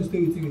days do you want to stay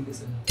with him in the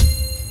Senate?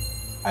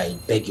 I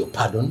beg your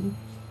pardon?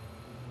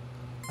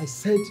 I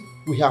said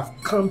we have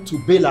come to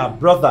bail our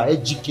brother,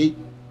 Etiko,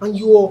 and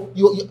you're...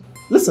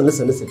 Listen.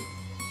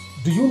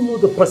 Do you know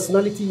the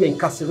personality you're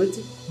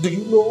incarcerating? Do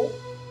you know?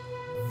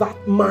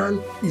 That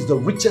man is the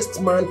richest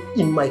man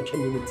in my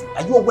community.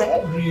 Are you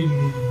aware?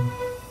 Really?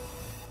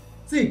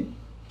 See,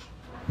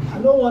 I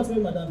don't want to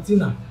hear Madam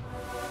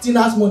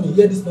Tina's money,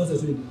 hear this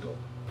nonsense when you talk.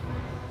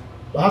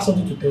 But I have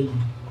something to tell you.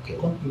 Okay.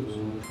 Come close.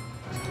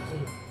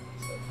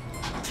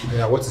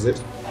 Yeah, what is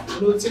it?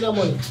 You know, Tina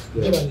money,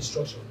 give an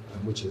instruction.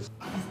 Which is?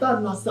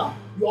 Stand now, sir.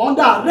 You're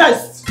under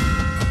arrest.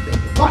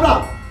 Come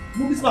down.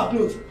 Move this man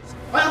close.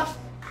 Fire.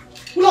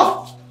 Pull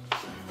up.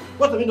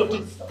 What's the meaning of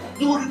this?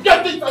 You will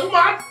regret this. Are you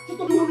mad? You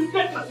will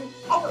regret this.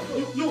 What?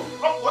 What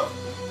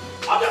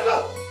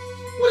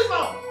is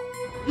now?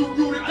 You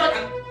will regret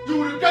it. You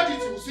will regret it.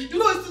 You will see. You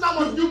know it's not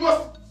money. You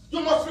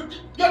must regret.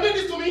 You are doing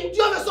this to me. Do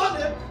you have a son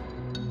there?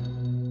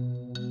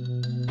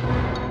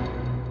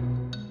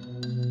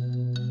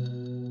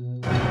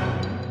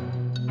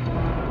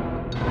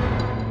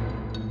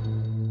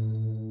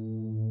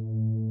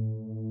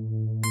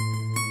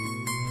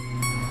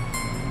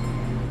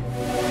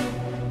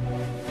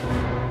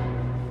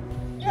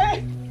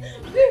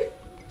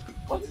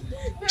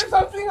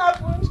 Something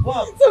happened.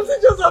 What? Something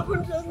just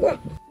happened just now.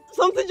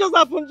 Something just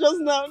happened just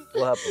now.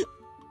 What happened?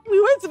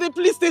 We went to the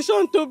police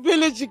station to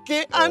bail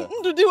Etiko and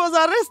Ndudi was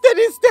arrested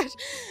instead.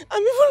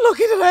 I'm even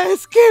lucky that I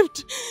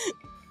escaped.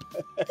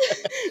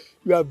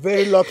 You are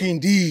very lucky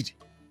indeed.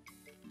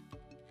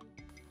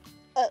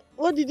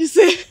 What did you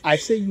say? I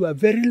say you are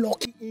very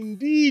lucky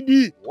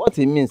indeed. What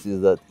it means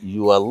is that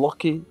you are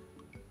lucky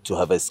to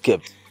have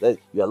escaped. That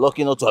you are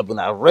lucky not to have been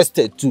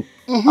arrested too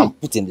and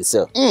put in the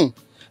cell.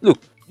 Look,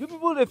 you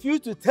people refuse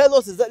to tell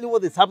us exactly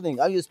what is happening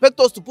and you expect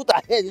us to put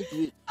our head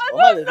into it. I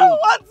don't know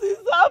what is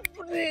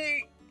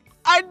happening.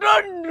 I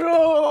don't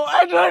know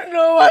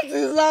what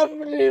is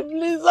happening.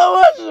 Please,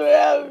 someone should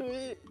help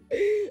me.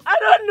 I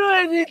don't know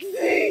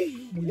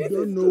anything. We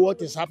don't know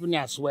what is happening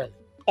as well.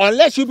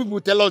 Unless you people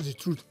tell us the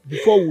truth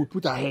before we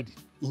put our head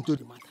into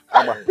the matter.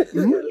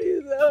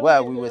 Why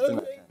are we wasting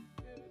our time?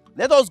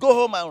 Let us go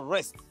home and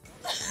rest.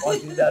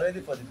 Until they are ready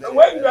for the day.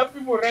 When you have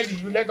people ready,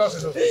 you let us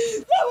know.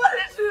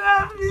 Somebody should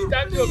help me.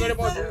 Thank you very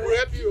much. We will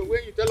help you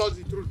when you tell us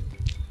the truth.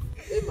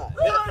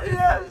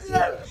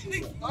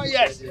 Oh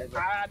yes.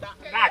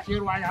 That's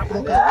why I'm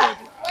broken.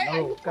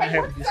 No, can't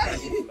help this. I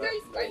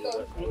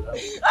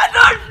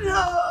don't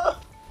know.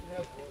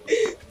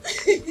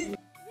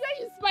 Where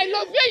is my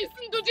love? Where is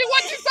Ndudi?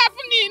 What is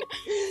happening?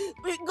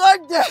 We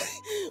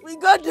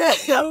got there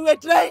and we were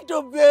trying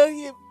to bail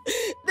him.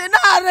 They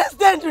now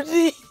arrested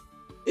Ndudi.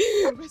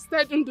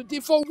 Arrested Ndudi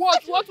for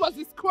what? What was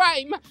his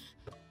crime?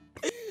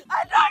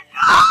 I don't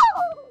know.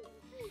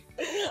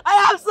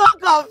 I am so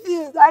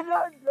confused. I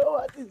don't know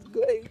what is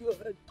going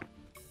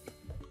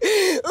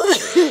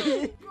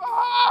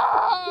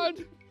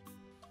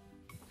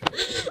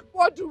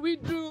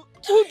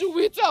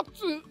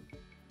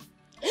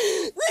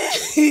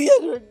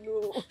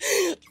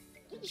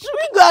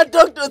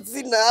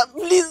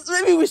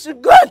Maybe we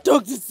should go and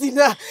talk to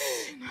Tina.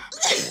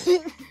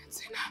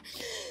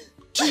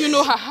 Do you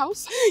know her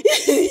house?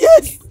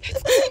 Yes.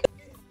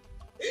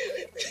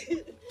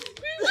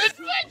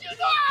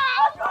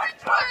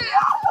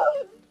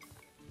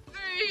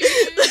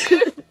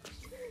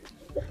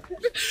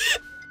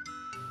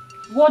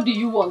 What do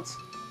you want?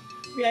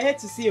 We are here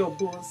to see your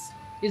boss.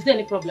 Is there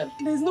any problem?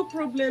 There's no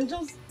problem,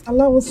 just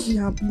allow us to see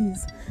her,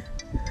 please.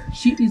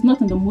 She is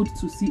not in the mood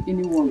to see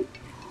anyone.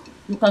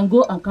 You can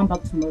go and come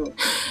back tomorrow.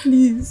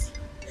 Please.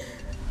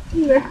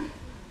 Yeah.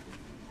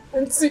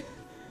 Auntie,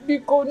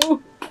 Biko,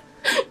 no.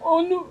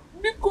 Oh no,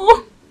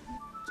 Biko.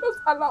 Just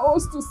allow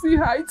us to see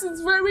her. It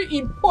is very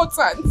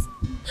important.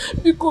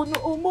 Biko,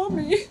 no, oh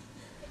mommy.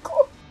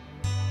 Biko.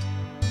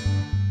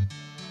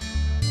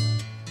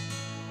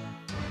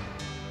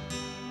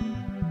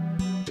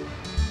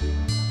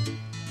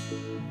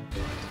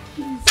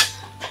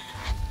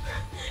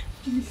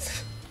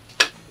 Please.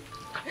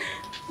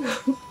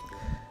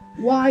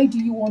 Why do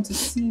you want to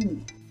see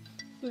me?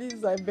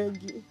 please, I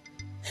beg you.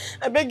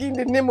 I beg you in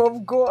the name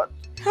of God.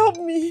 Help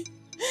me.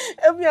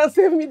 Help me and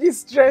save me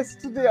this stress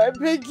today. I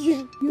beg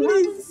you. You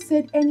haven't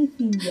said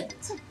anything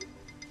yet.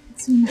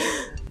 It's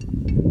enough.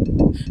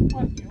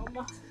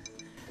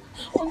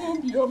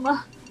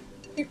 Bioma,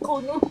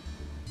 Ikono,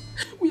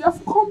 we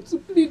have come to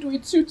plead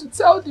with you to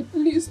tell the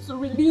police to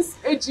release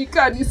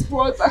Etiko and his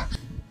brother.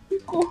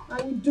 Iko,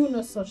 I will do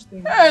no such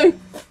thing. Hey!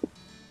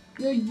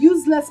 Your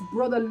useless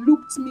brother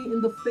looked me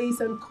in the face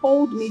and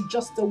called me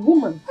just a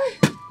woman.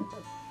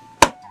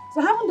 So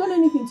I haven't done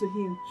anything to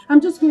him.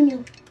 I'm just going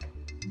to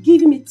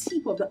give him a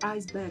tip of the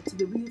iceberg to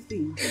the real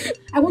thing.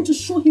 I want to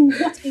show him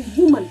what a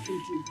woman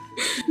can do.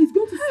 He's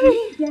going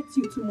to get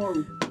you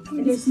tomorrow.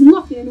 And there's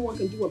nothing anyone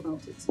can do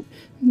about it.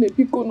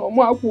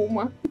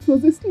 It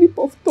was a slip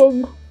of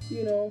tongue.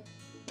 You know,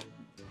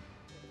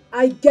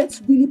 I get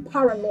really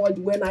paranoid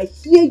when I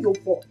hear your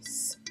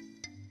voice.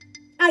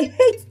 I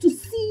hate to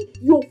see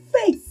your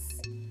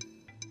face,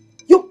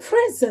 your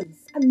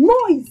presence and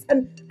noise,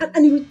 and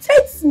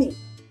irritates me.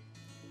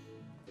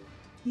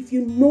 If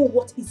you know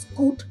what is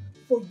good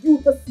for you,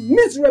 this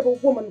miserable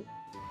woman,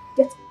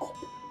 get up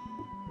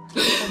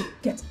and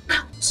get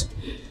out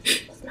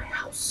of my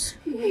house.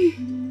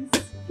 Please,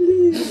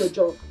 please. Do your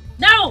job.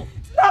 Now!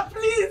 Stop,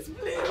 please,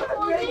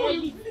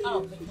 please.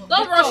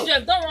 Don't rush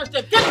them, don't rush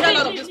them. Get the hell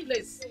out of this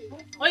place.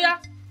 Oh yeah?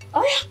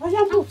 Oh yeah, I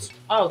am out.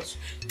 Out.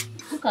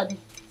 Look at it.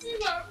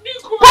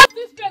 Put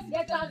this place.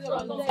 Get out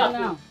of your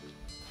now.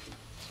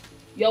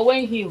 You're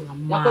wearing heel.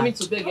 You're coming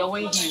to beg, you're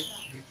wearing heel.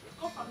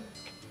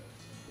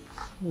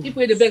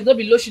 People in the bag, don't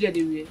be low shit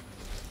anyway.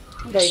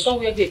 Okay, you can't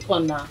wear a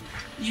con now.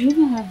 Do you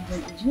even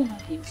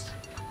have heels?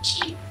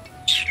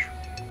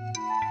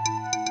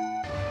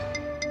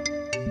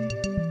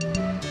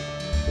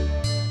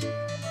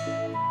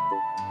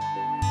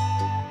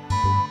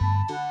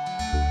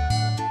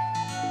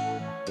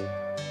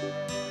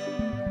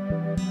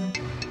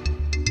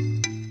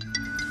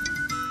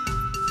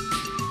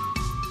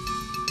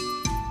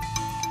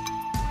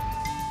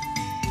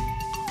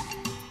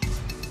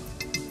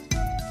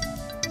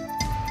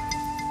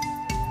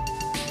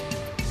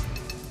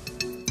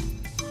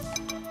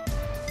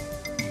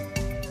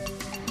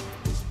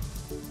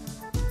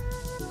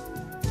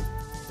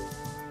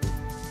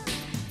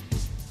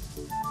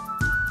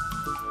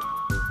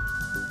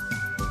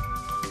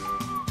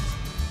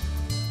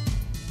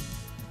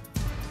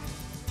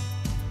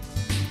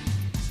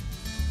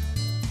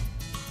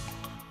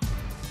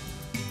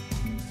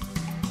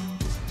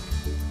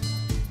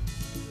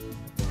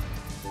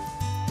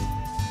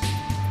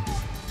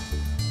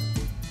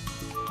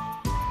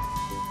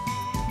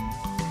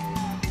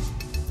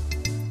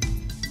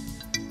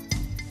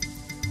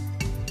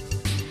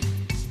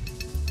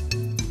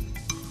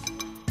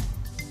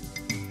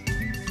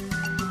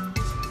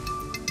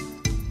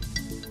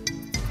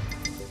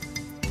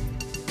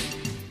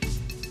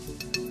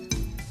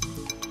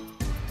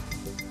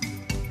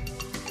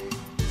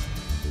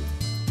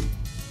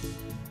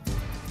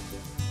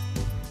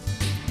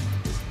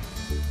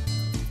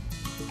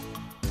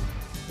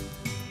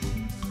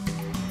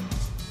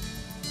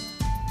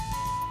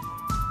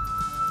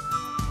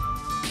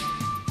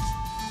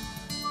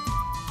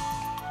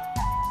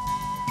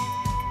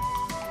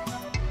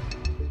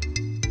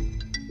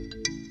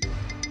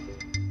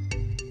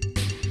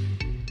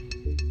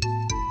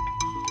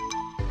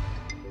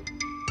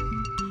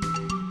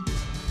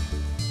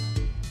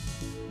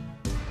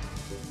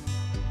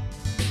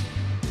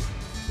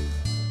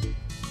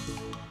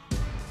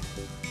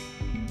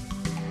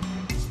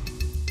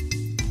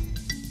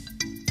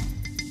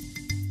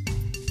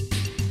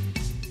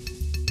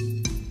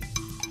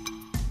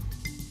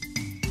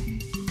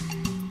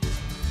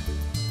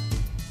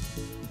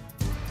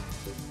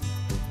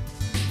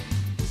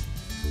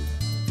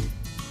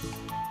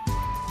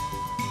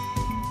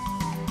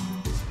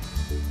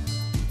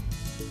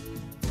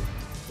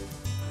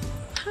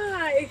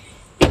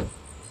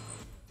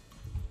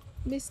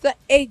 Mr.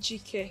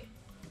 Ejike,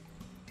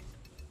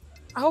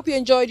 I hope you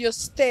enjoyed your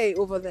stay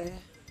over there.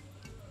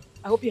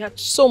 I hope you had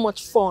so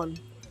much fun.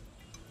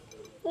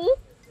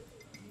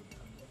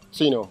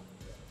 Tina,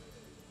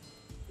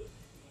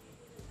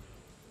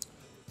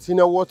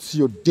 what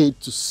you did,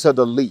 to say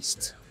the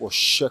least, was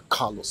sheer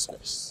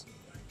callousness,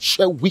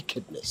 sheer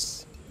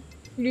wickedness.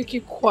 You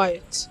keep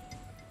quiet.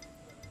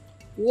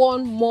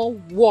 One more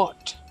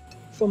word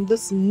from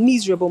this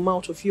miserable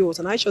mouth of yours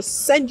and I shall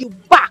send you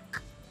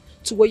back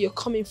to where you're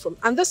coming from.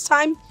 And this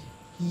time,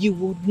 you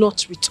will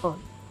not return.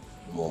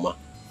 Mama.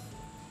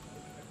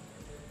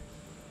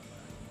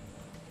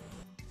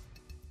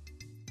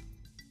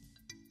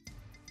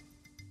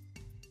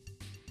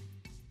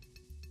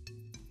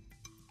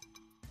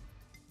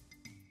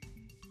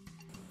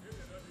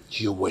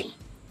 You win.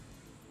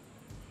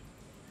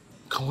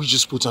 Can we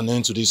just put an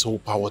end to this whole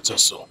power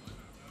tussle?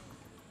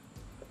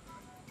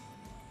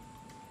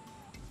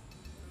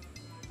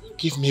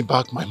 Give me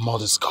back my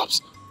mother's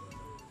cups,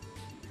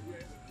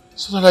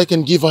 so that I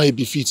can give her a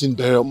befitting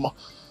burial,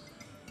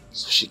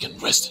 so she can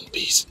rest in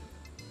peace.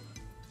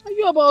 Are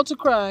you about to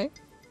cry?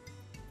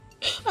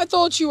 I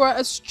thought you were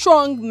a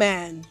strong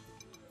man.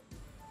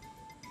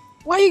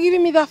 Why are you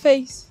giving me that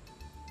face?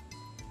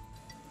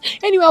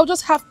 Anyway, I'll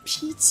just have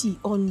pity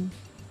on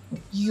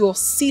your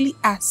silly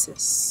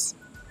asses.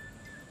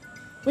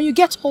 When you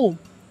get home,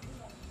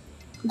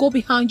 go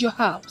behind your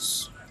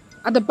house,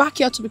 at the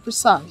backyard to be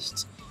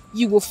precise.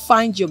 You will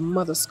find your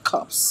mother's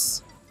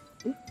cups.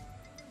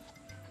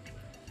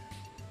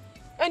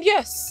 And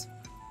yes,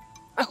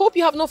 I hope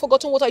you have not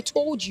forgotten what I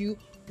told you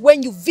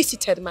when you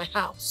visited my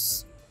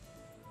house.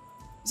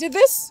 See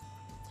this?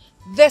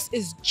 This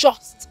is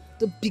just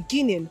the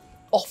beginning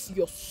of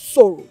your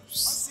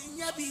sorrows.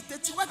 I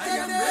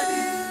am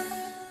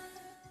ready.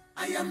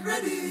 I am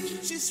ready.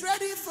 She's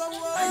ready for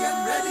war. I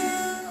am ready.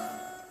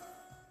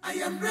 I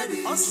am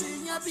ready.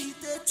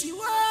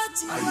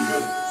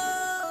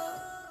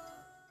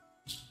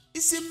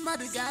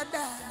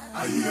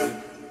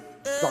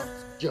 That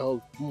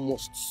girl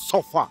must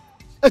suffer.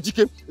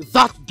 Etiko,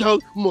 that girl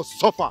must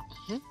suffer.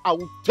 I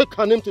will take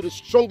her name to the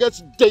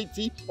strongest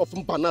deity of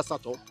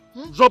Mbanasato.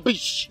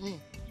 Rubbish.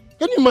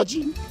 Can you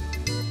imagine?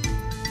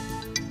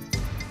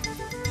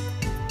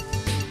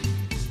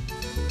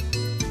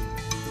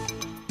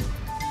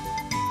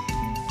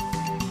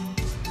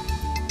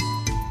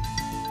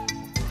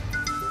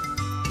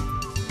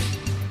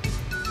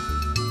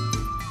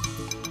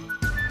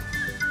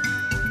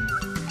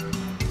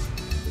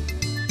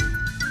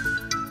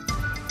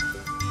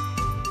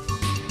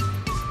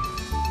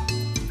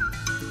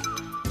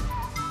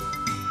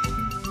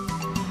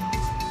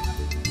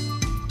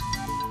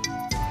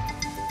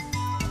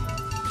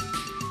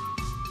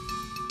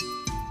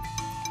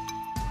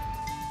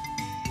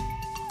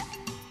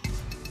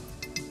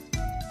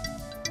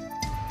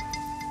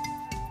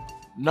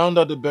 Now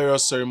that the burial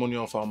ceremony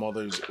of our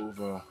mother is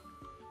over,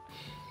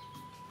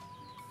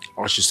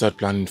 I should start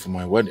planning for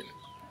my wedding,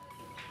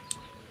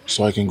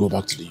 so I can go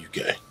back to the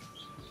UK.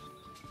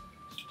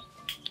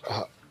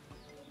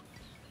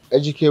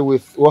 Educate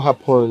with what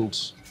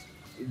happened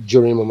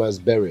during Mama's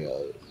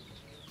burial.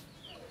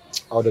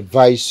 I would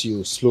advise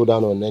you slow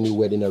down on any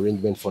wedding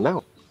arrangement for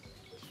now.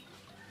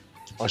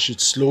 I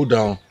should slow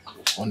down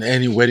on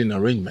any wedding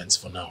arrangements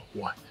for now.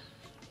 Why?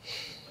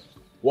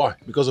 Why?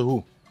 Because of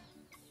who?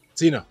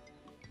 Tina?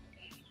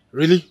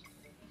 Really?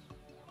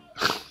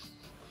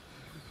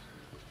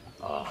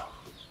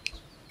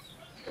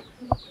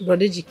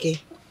 Brother GK,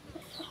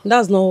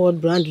 that's not what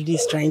Brandu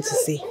is trying to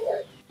say.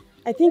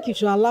 I think you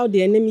should allow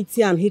the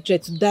enmity and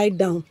hatred to die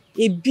down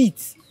a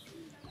bit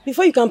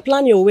before you can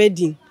plan your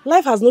wedding.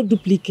 Life has no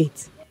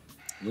duplicate.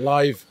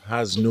 Life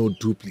has no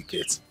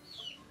duplicate.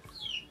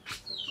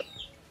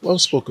 Well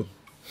spoken.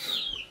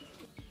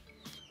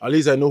 At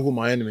least I know who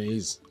my enemy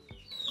is.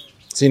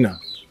 Tina,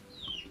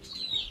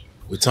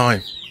 with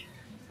time,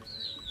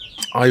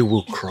 I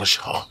will crush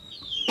her.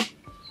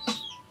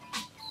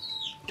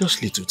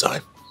 Just little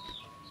time.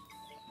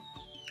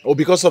 Oh,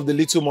 because of the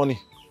little money,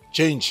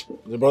 change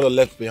the brother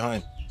left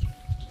behind.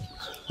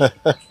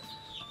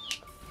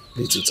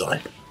 Little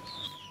time.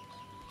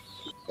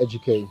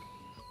 Educate.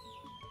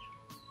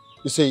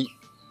 You see,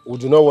 we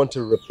do not want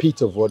a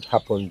repeat of what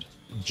happened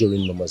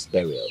during Mama's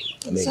burial.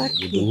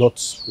 Exactly. We do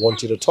not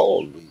want it at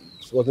all.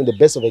 It wasn't the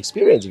best of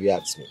experience, if you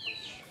ask me.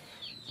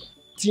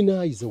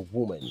 Tina is a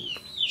woman.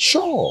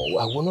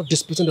 Sure, I will not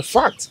dispute on the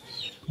fact.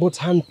 But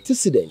her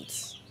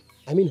antecedents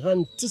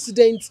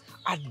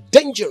are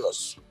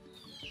dangerous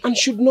and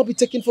should not be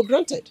taken for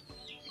granted.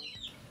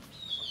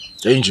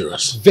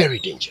 Dangerous? Very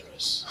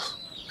dangerous.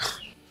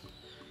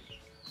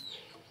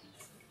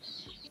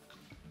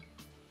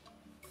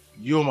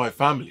 You're my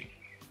family,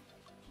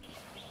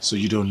 so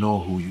you don't know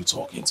who you're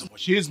talking to.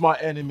 She's my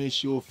enemy,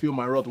 she will feel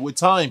my wrath. With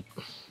time,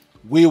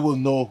 we will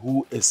know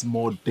who is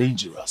more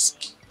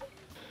dangerous.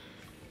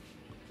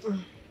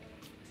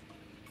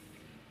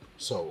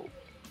 So,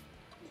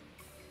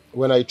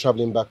 when are you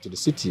traveling back to the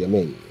city?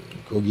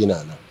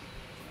 Koginana?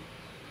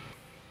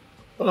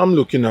 Well, I'm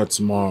looking at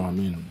tomorrow.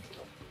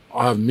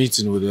 I have a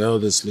meeting with the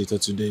elders later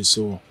today,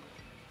 so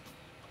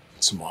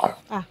tomorrow.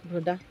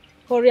 Brother,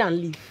 hurry and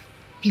leave,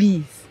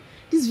 please.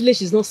 This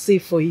village is not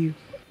safe for you.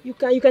 You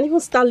can even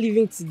start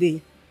living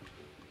today.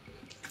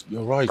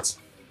 You're right.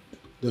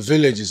 The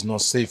village is not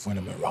safe when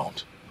I'm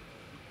around.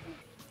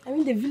 I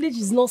mean, the village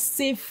is not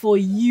safe for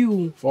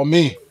you. For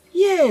me?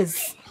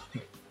 Yes.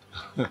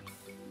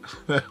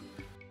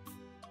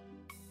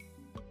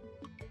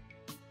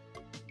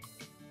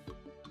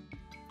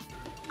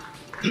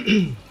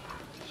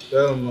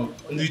 The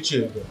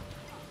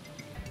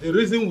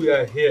reason we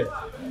are here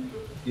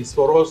is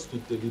for us to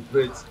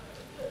deliberate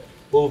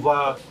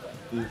over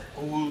the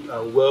good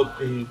and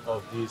well-being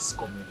of this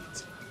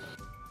community,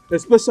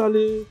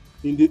 especially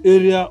in the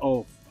area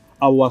of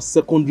our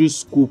secondary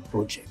school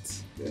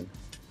project,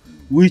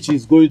 which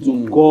is going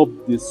to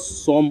curb the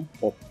sum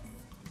of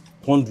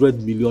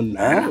 100 million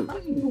naira.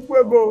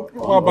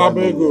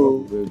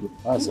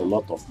 That's a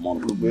lot of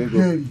money.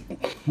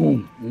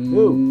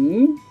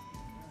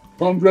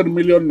 100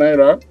 million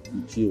naira?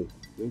 Okay.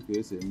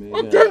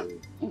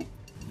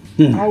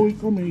 I will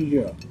come in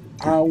here.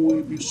 I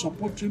will be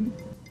supporting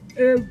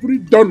every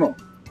donor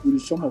with a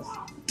sum of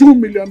 2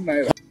 million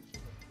naira.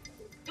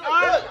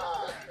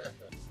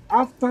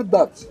 After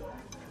that,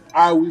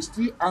 I will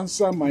still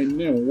answer my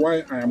name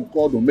why I am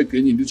called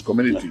Omekenyi in this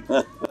community.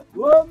 I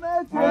will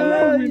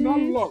not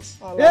lose.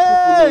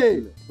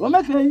 Hey!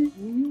 Omekenyi.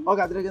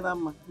 Ogadrege na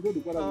mma.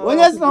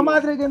 Onye si na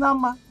madrege na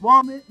mma,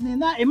 mommy,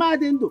 nina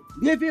imade ndo.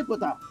 Biefi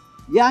kota.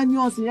 Ya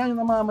nyonsi ya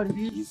nyona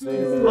mamari.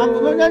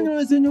 Ango ya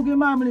nyonsi nyugi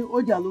mamari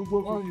oja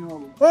lugbo.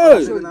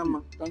 Hey!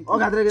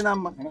 Ogadrege na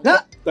mma.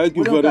 Thank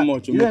you very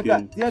much,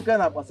 Omekenyi.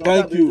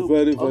 Thank you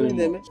very,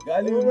 very much.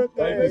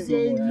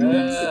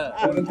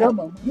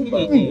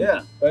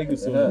 Thank you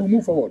so much. We'll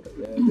move forward.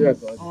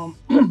 Yes.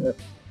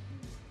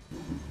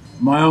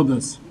 My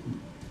elders,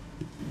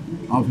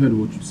 I've heard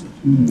what you said.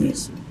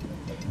 Yes.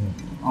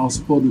 I'll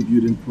support the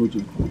building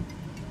project.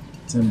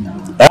 10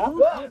 million.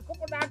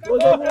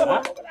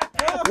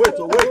 Wait.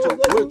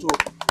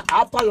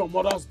 After your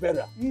mother's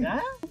burial.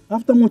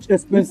 After much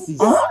expenses.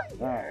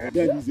 That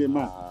is a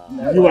man.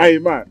 You are a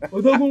man.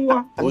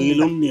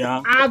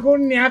 Oilumnia.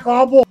 Agunia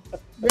Kobo.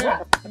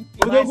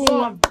 My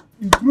son,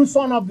 the true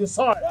son of the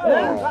soil.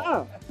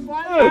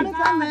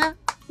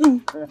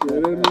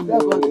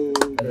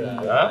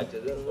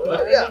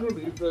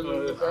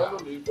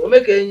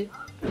 Omekenyi.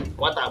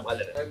 What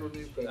about it? I know.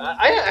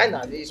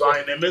 So I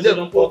am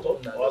a photo.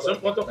 Was a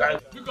photo kind.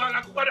 You got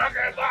a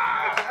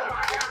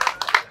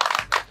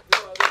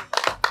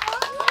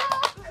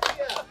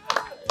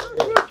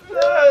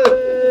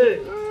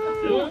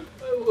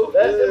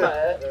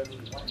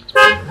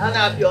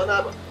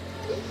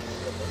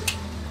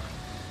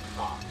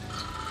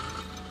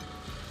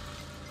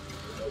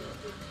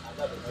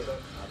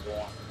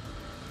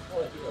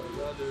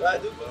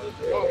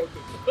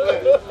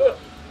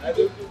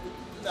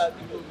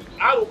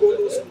I will go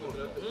to school.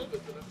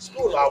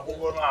 School, I'll go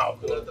now.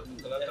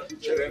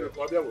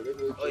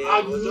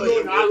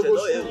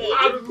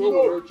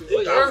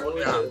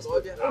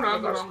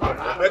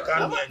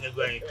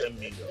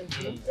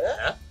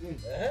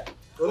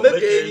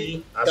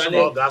 As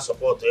long as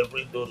support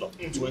every donor,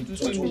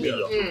 22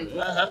 million.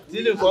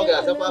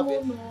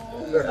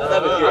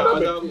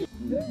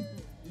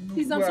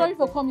 Please, I'm sorry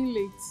for coming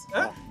late.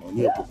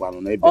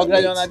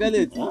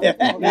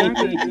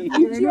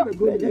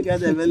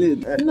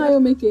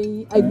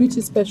 Naomekenyi, I greet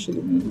you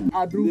specially.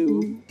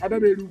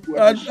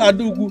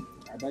 Adugu.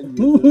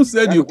 Who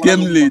said you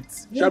came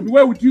late? Shall be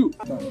well with you.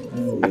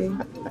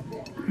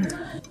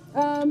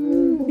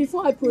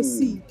 Before I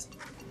proceed,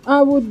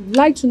 I would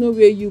like to know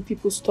where you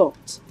people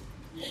stopped.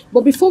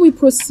 But before we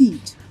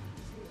proceed,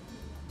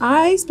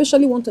 I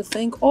especially want to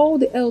thank all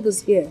the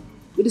elders here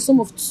with the sum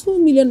of 2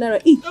 million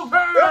naira each. All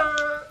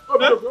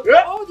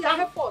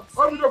their efforts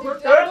in the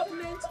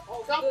development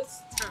of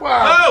this town.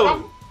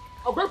 Wow!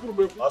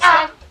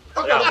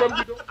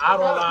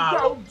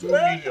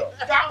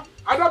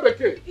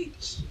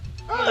 Each.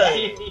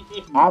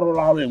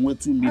 Arola with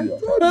 2 million.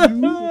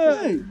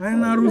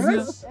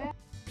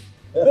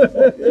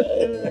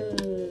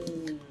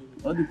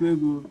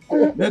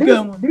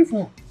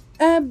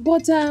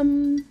 But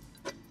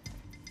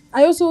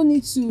I also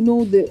need to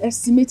know the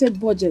estimated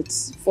budget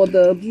for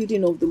the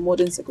building of the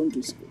modern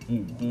secondary school.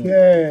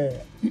 Yeah.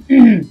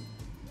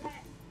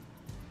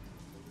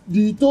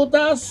 The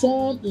total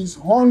sum is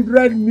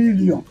 100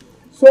 million.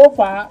 So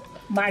far,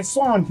 my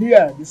son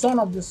here, the son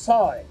of the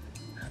soil,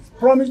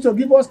 promised to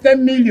give us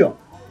 10 million.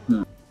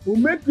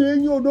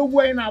 Omekenyi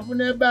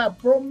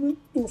promised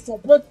to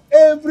support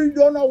every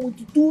donor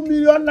with 2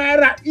 million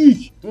naira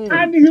each.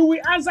 And he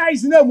will answer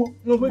his name.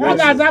 What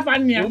has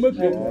happened here?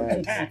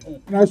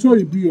 I saw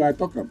you be, I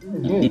talk about.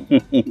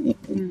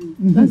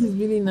 That is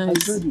really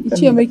nice.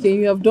 Omekenyi,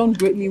 you have done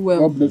greatly well.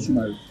 God bless you,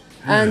 Mary.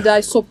 And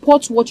I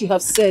support what you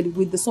have said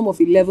with the sum of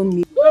 11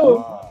 million.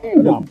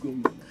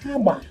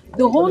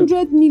 The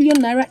 100 million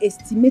naira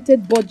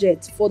estimated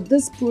budget for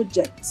this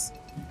project,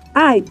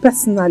 I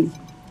personally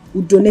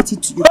would donate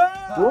it to you.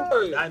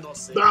 I not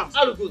say. Damn.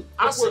 How good?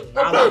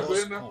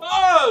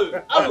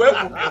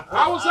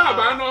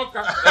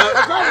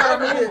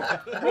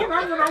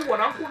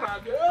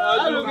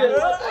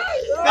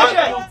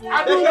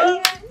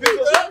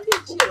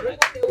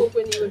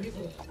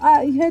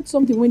 I heard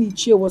something when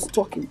Ichie was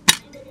talking.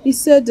 He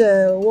said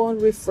one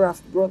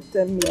riffraff brought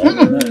 10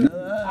 million.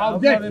 I'll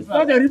get it.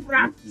 Not a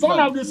riffraff. Son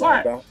of the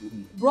soil.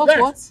 Brought Yes.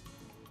 what?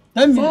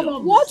 10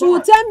 million. What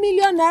will 10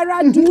 million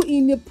naira do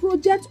in a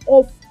project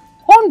of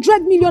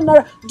 100 million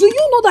naira? Do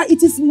you know that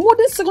it is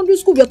modern secondary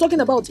school we are talking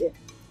about here?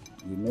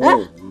 You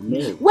know.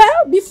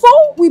 Well,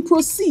 before we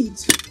proceed,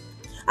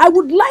 I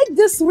would like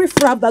this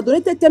riffraff that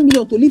donated 10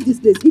 million to leave this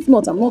place. If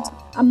not,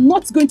 I'm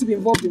not going to be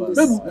involved in this.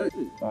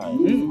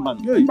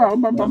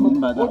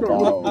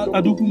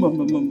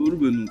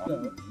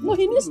 No,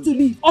 he needs to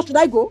leave. Or should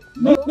I go?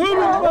 No.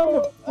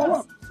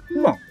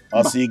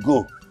 As he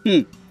go.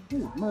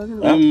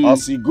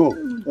 As he go.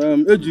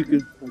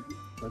 Ejike,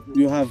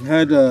 you have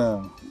heard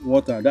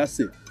what Ada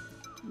said.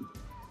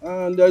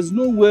 And there's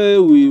no way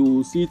we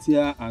will sit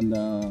here and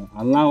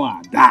allow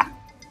Ada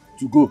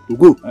to go.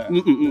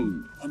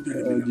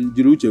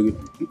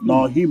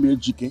 No, him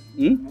Ejike.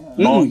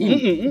 No,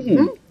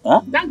 him.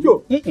 Thank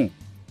you.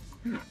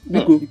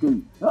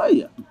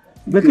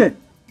 Beke.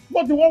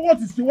 What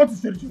is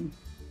Cherishiri?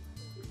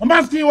 I'm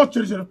asking you what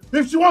Cherishiri.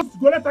 If she wants to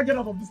go, let her get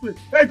out of this place.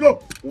 Hey, go.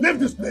 Leave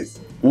this place.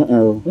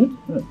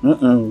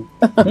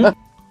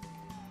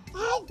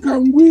 How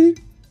can we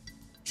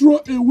throw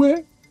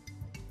away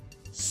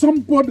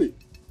somebody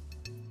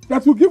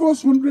that will give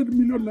us 100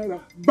 million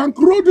naira,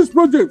 bankroll this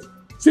project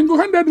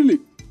single-handedly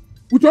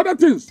with other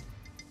things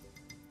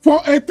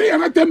for a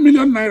 10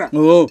 million naira?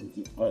 Oh.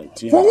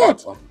 For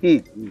what?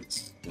 It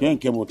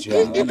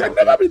can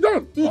never be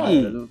done.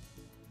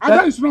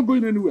 Ada is not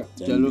going anywhere.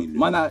 10 million.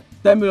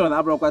 10 million.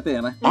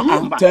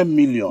 10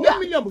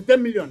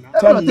 million.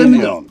 10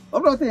 million.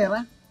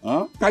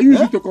 Huh? Can you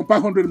use it to compare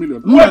 100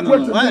 million? Wait.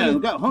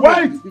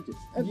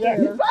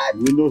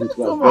 We know his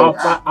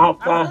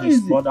after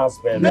his mother's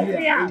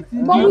burial.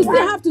 But we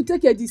still have to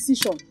take a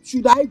decision.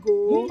 Should I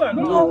go?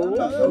 No.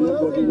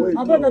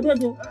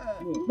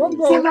 Don't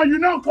go. So now you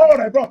know call what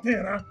I brought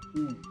here, huh?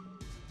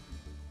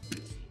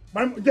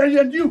 And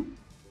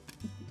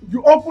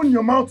you open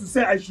your mouth to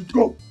say I should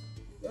go.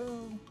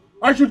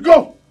 I should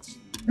go.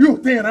 You,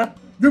 Tena,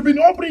 you've been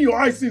opening your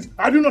eyes since.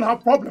 I do not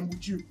have problem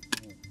with you.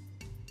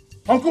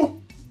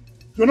 Uncle,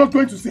 you're not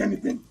going to say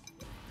anything.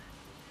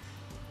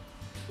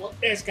 What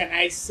else can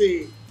I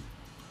say?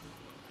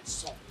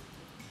 So,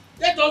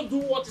 let us do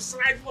what is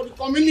right for the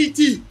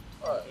community.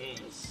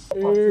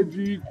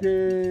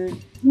 AGK,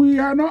 we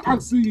are not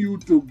asking you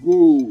to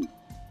go.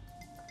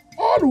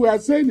 All we are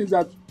saying is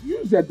that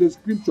use your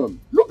description.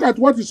 Look at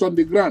what is on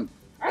the ground.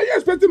 Are you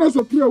expecting us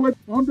to throw away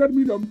 100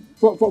 million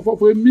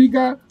for a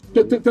meager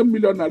 10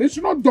 million naira? It's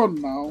not done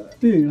now.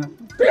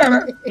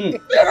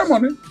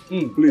 Money.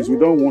 Please, we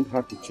don't want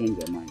her to change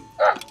her mind.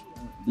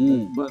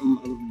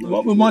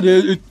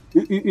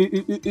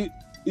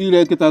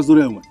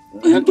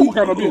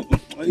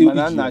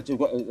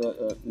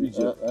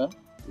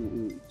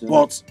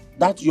 But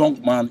that young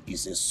man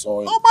is a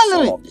son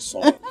of the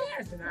soil.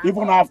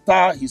 Even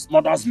after his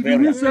mother's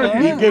burial,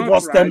 he gave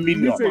us 10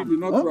 million. Then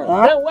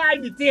why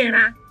the thing,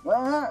 huh?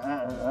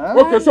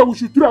 Okay, so we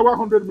should throw away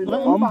 100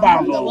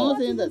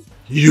 million.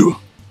 You.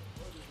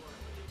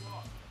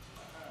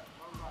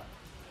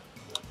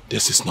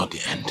 This is not the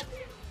end.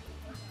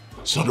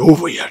 It's not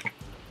over yet.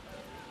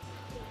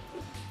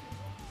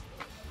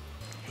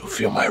 You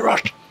feel my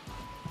wrath.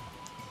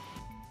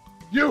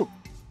 You.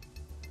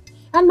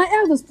 And my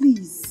elders,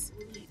 please.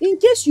 In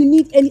case you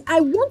need any,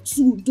 I want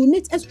to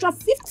donate extra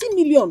 50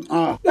 million.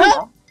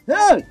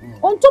 Hey!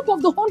 On top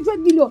of the 100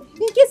 million,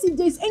 in case if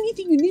there is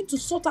anything you need to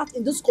sort out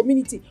in this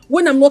community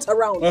when I'm not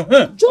around,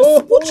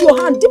 just put your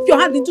hand, dip your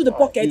hand into the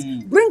pocket,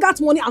 bring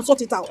out money and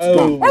sort it out.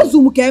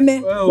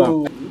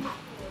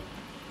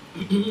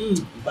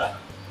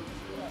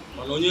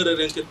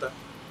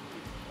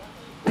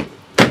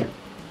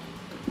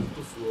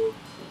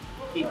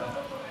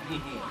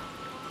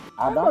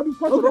 Ada,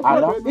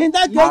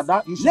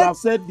 you should have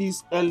said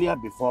this earlier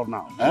before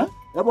now.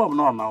 Let him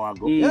go. Let him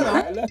go. He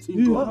has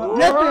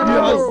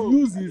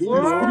used his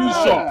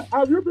discretion.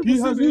 He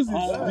has used his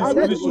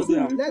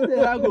discretion. Let him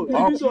go.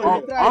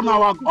 On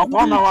our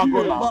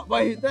go now.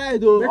 But he tried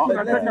though.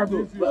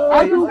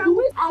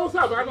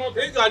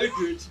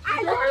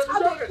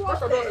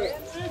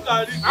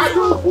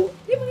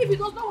 Even if he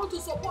does not want to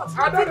support,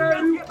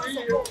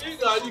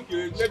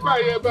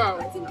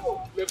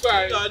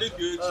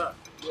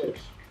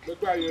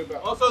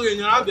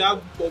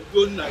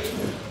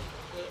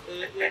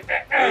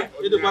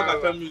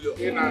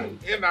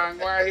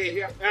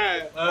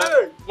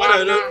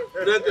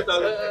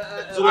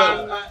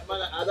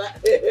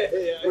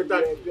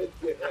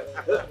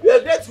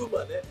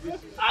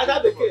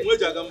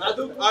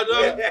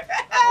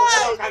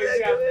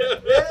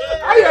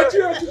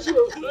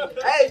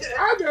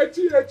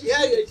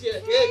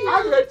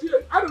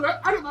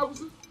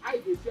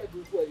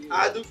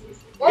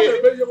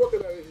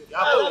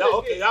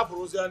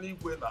 Can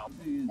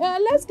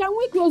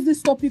we close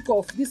this topic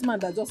of this man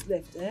that just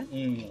left?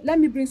 Let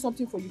me bring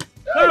something for you.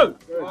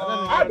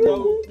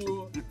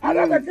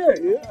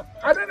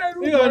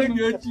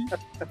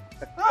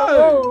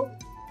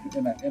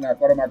 In a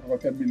quarter mark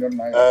of 10 million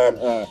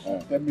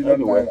naira. 10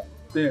 million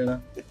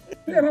naira.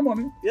 Yeah,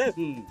 money. Yes.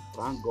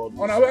 Thank God.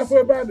 On our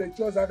way back, the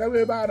church, I can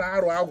be back.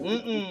 How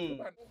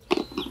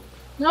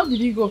did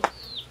he go?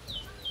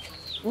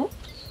 Huh?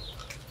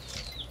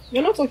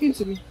 You're not talking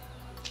to me.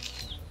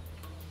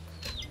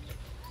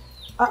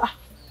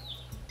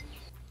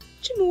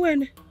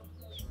 Chimuwene.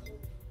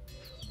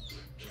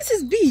 This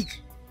is big.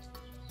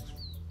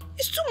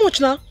 It's too much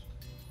now.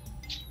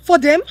 For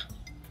them?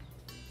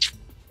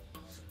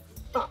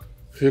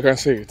 If you can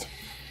say it,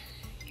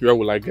 where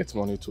will I get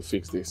money to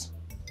fix this?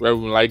 Where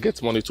will I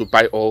get money to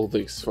buy all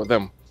this for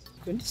them?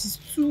 This is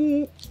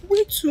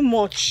way too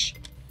much.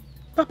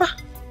 Papa.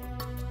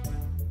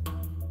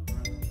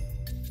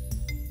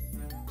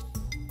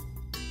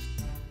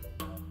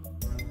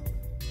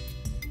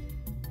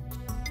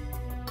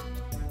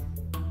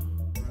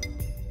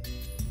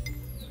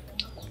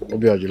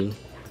 Obiajulu,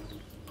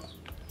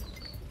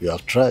 you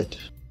have tried.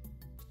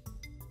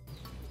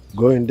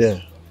 Go in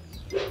there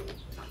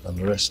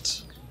and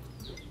rest.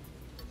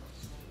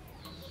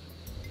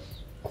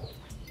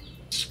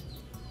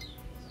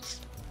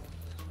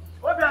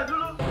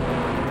 Obiajulu!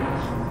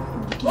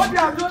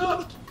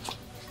 Obiajulu!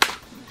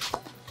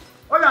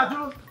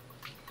 Obiajulu!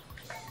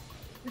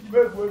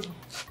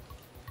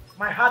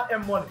 My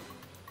hard-earned money.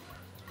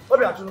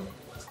 Obiajulu!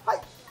 Hi!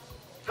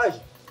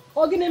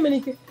 Ogini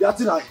Menike.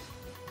 Yatina,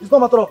 it's not a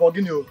matter of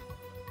Ogini.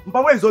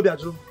 Mpa, where is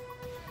Obiajulu?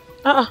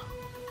 Why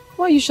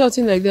are you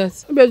shouting like that?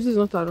 Obiajulu is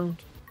not around.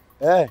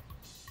 Eh?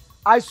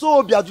 I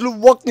saw Obiajulu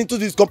walked into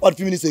this compound a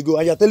few minutes ago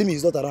and you're telling me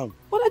he's not around.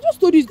 But I just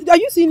told you, are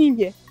you seeing him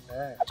here?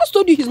 I just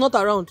told you he's not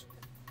around.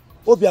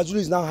 Obiajulu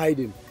is now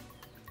hiding.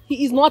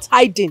 He is not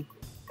hiding.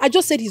 I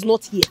just said he's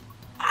not here.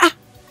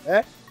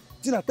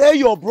 Tina, tell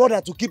your brother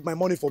to keep my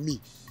money for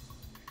me.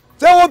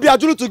 Tell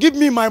Obiajulu to give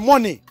me my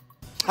money.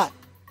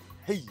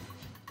 Hey,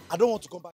 I don't want to come back.